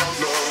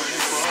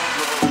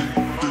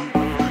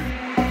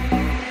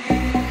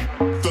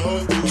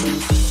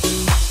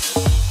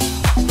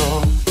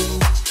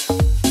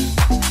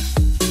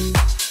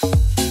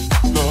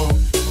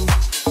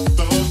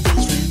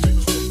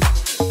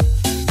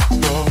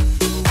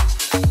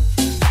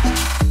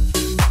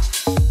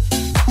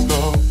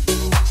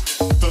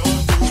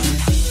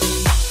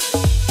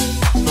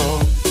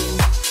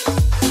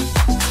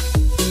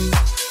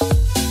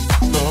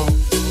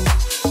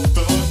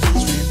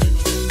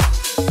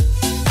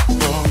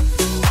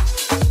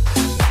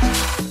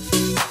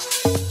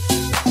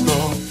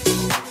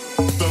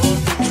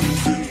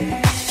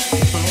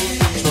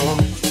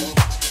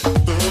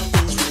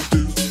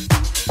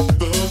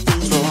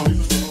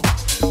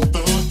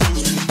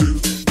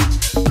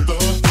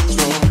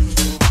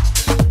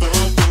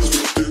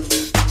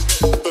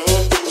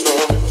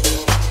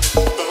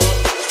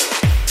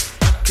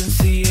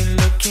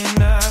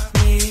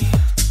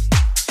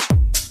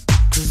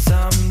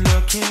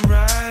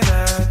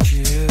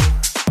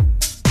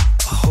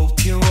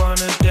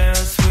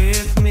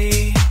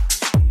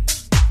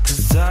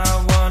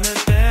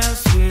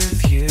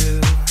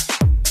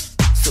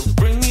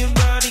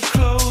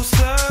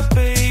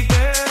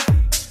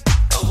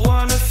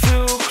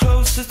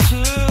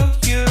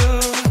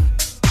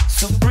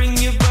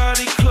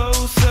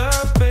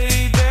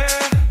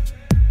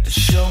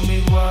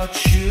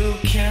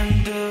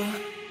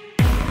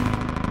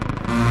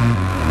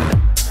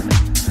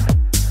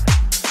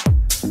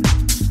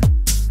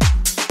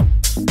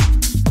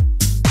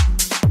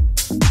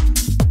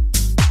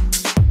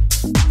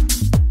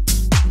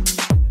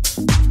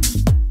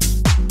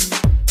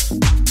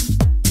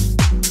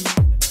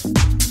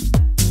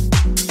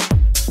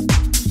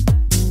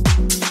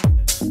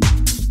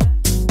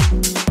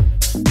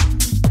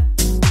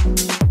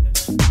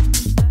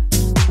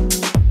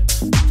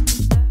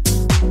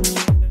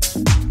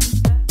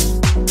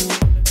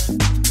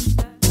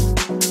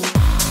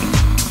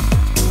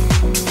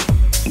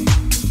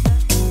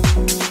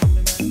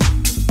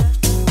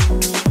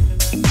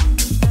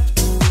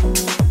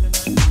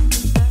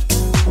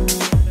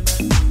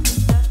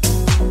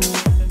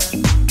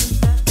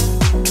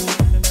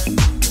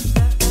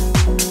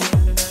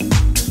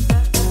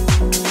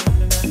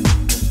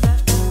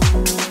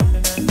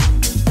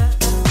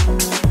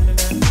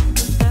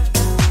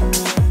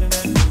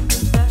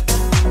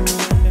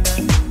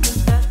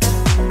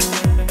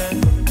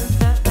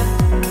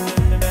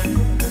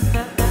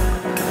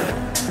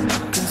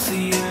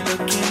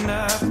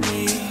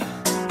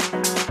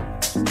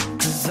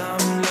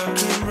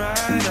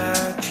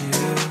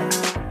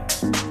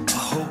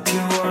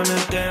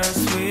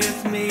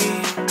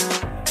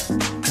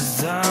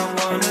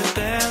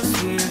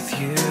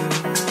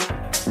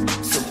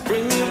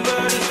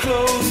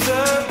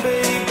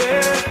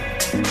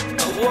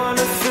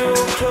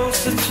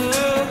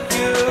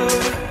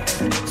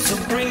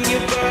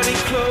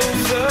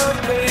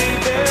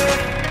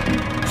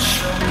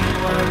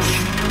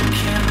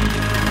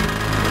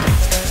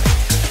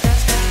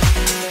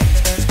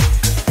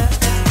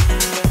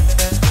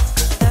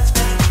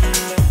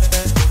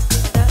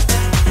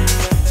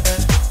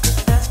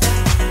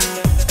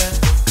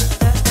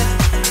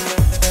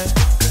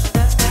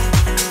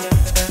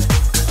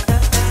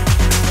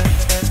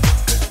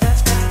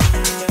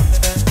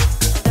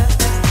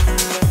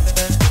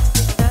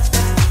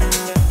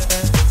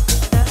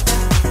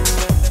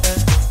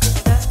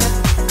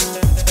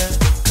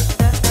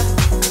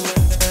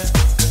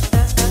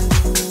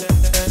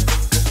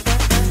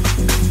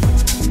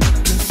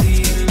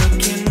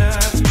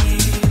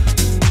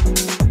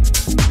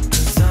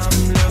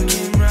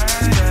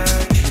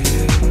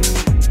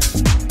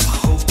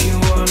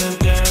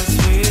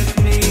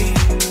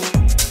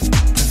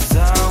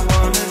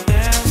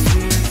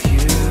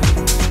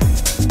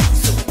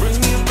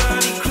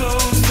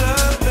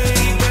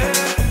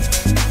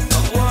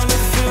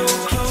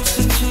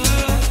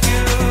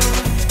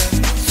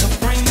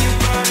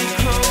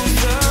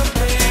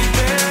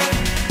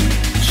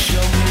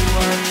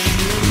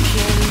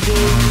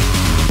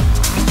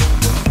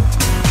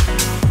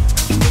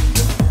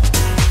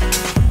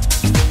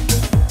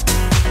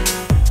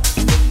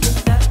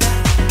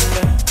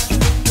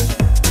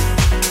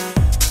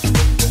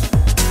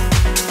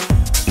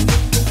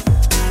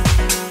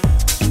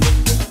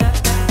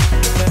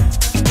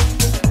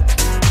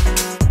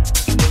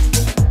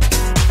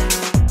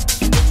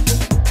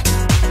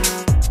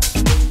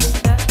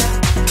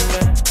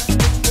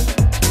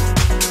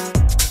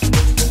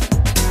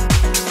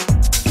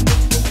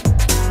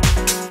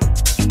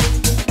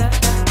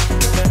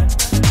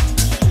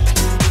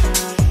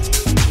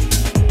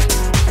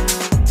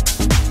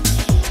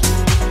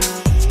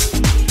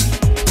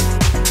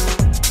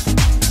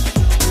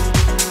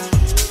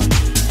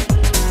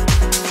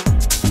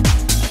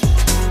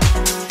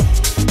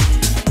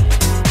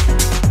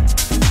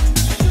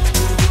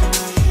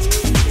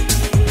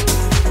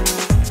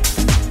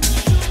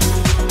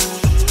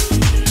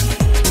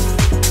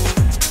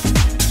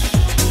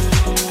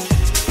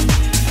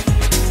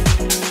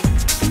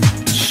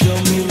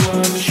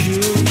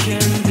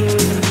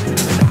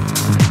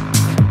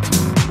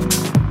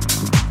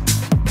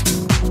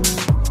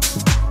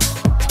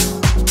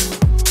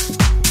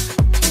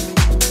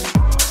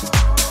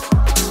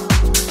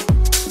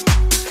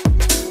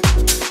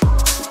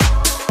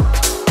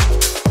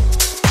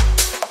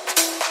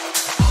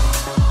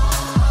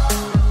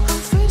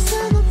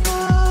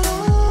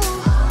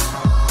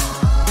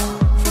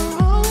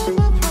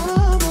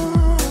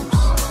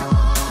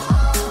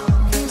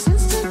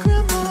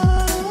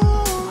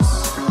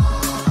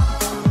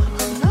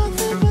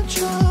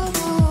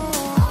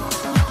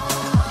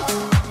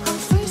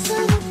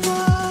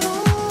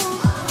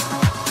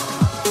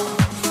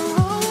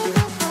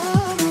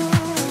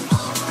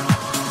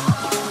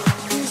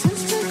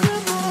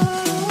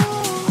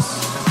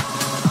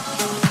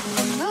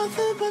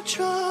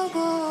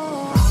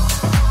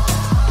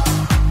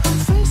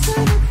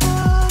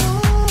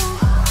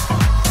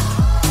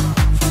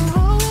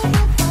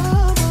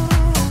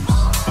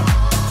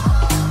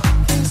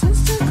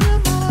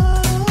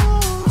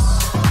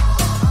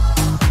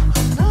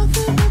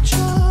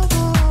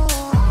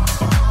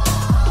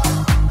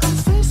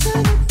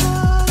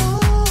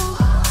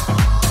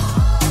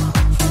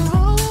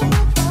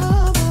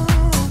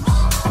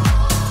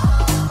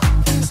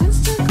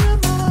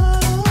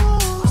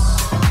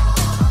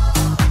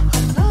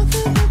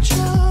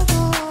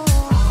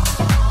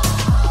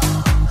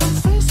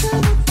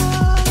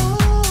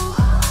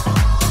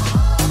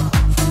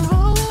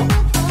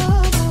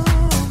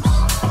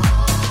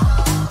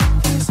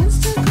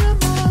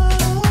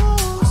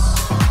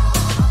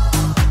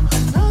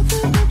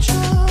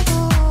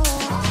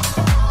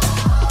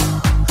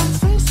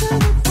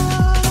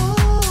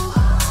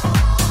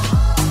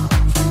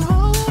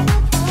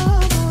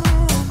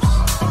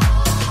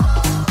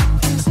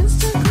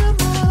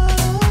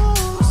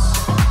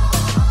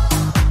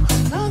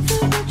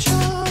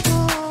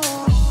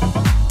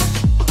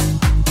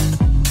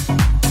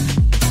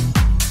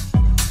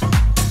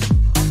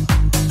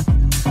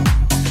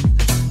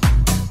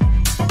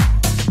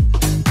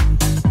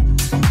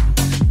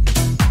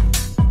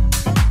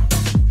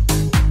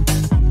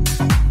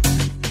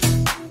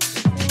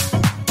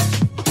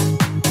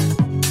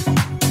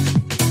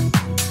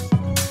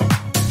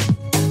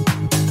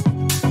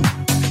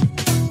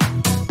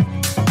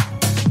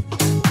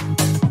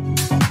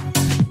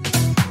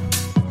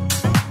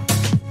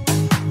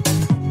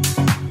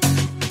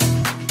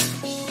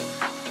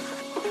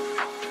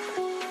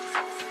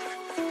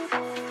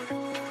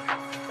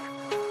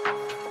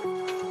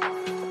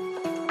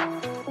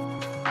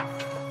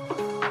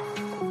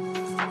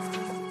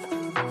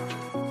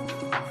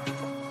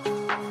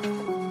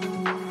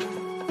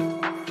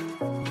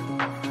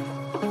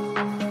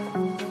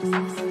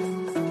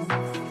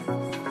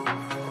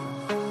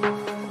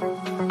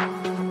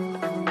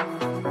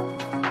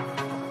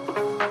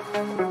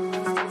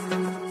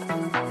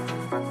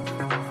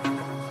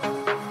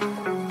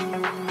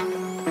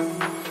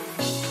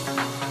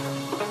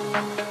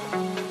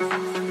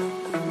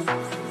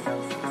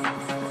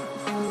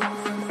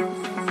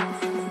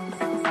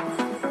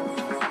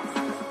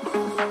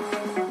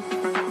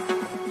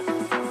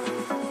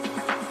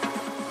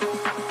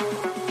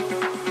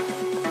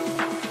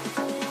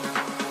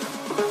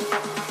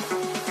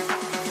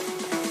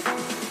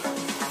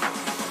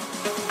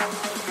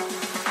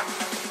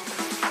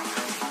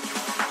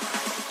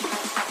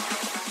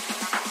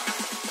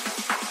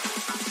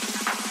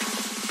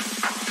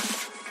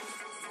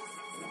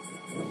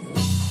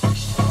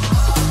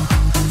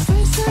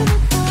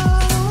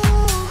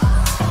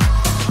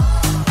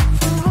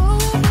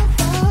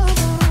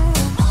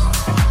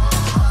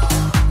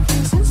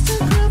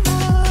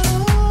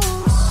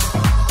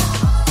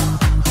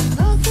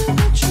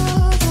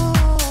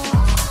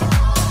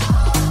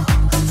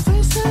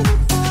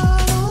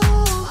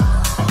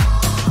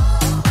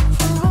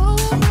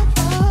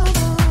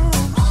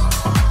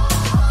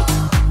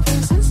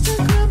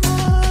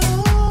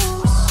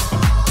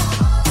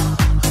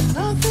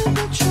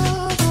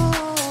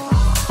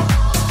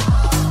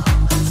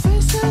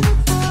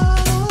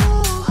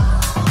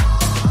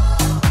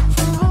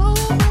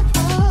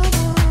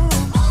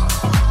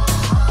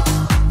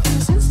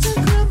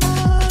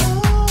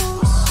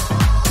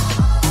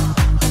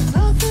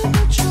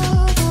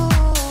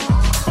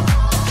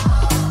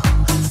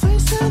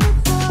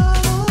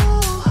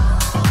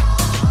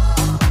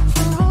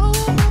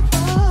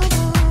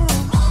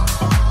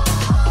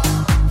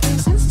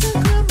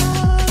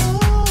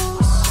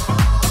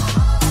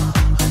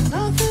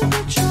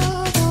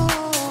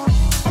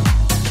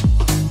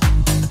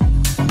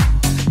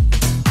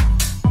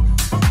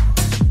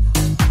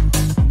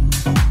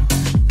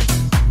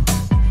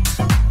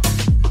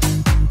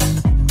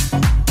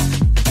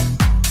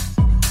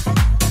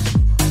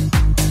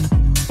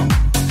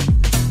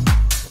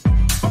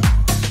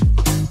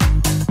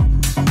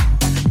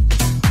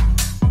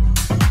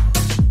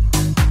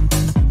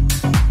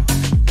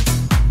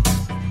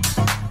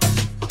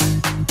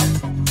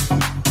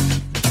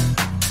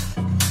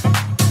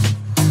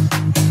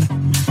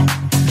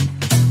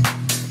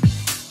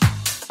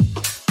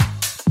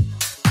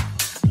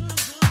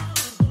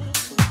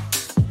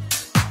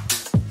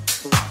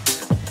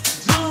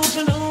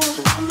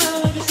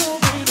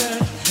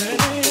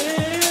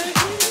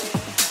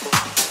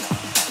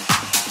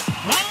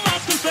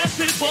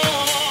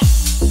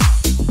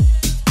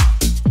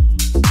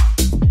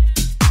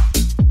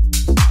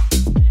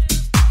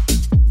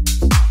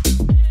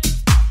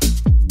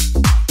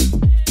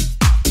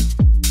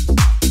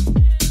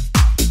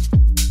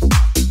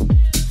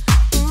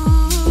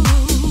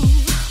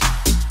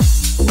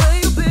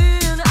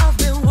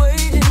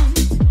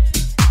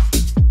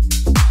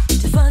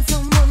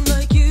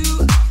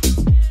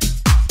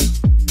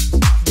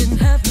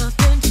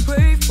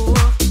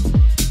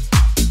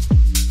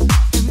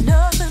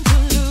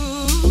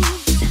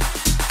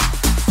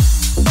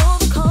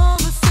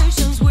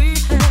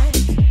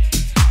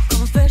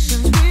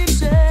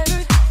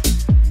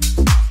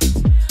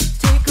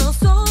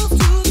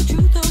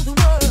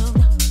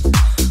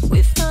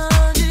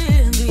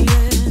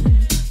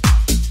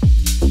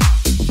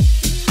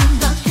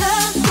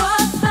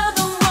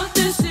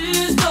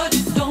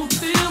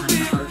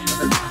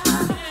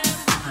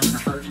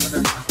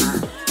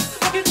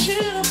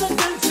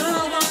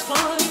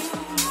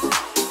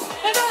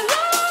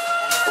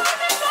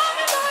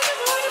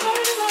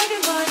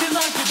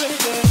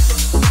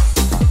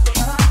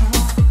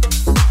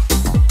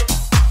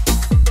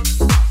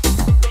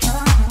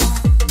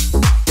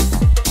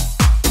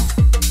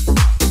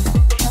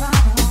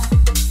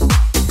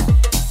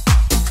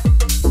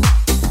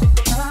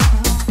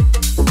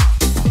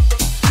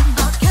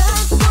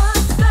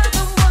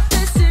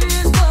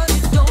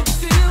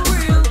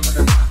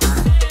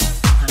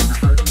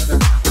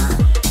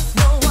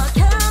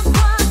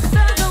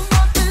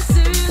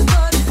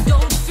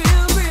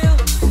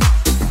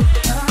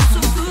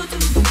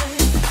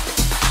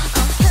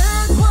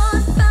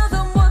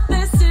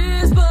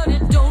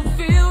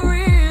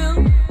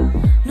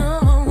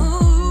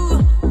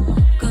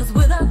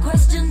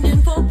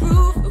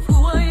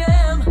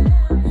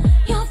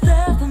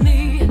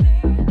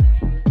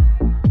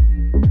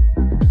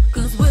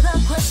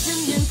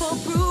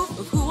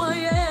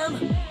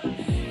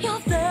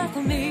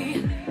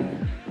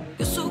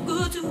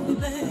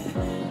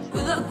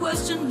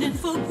 running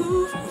for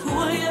proof of who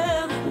I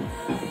am.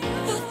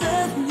 You're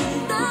there for me,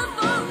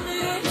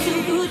 so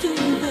good to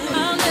me, baby.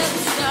 I'll never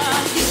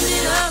stop giving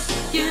it up,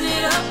 giving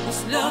it up.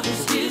 This love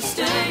is here to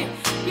stay.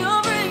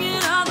 You're bringing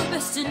out the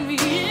best in me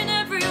in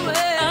every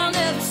way. I'll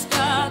never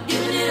stop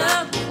giving it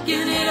up,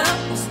 giving it up.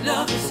 This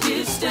love is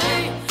here to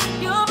stay.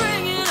 You're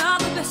bringing out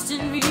the best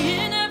in me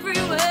in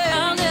every way.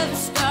 I'll never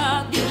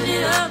stop giving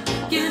it up,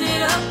 giving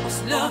it up.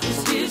 This love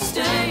is here to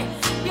stay.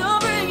 You're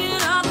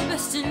bringing out the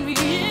best in me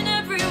in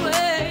every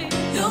way.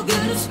 You're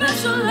giving a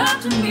special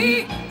love to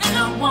me, and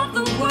I want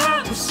the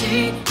world to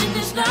see in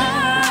this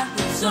life.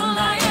 That's all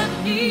I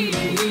ever need.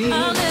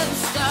 I'll never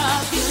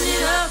stop giving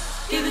it up,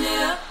 giving it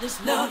up.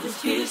 This love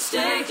is here to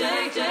stay,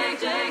 stay, stay,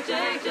 stay,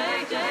 stay, stay.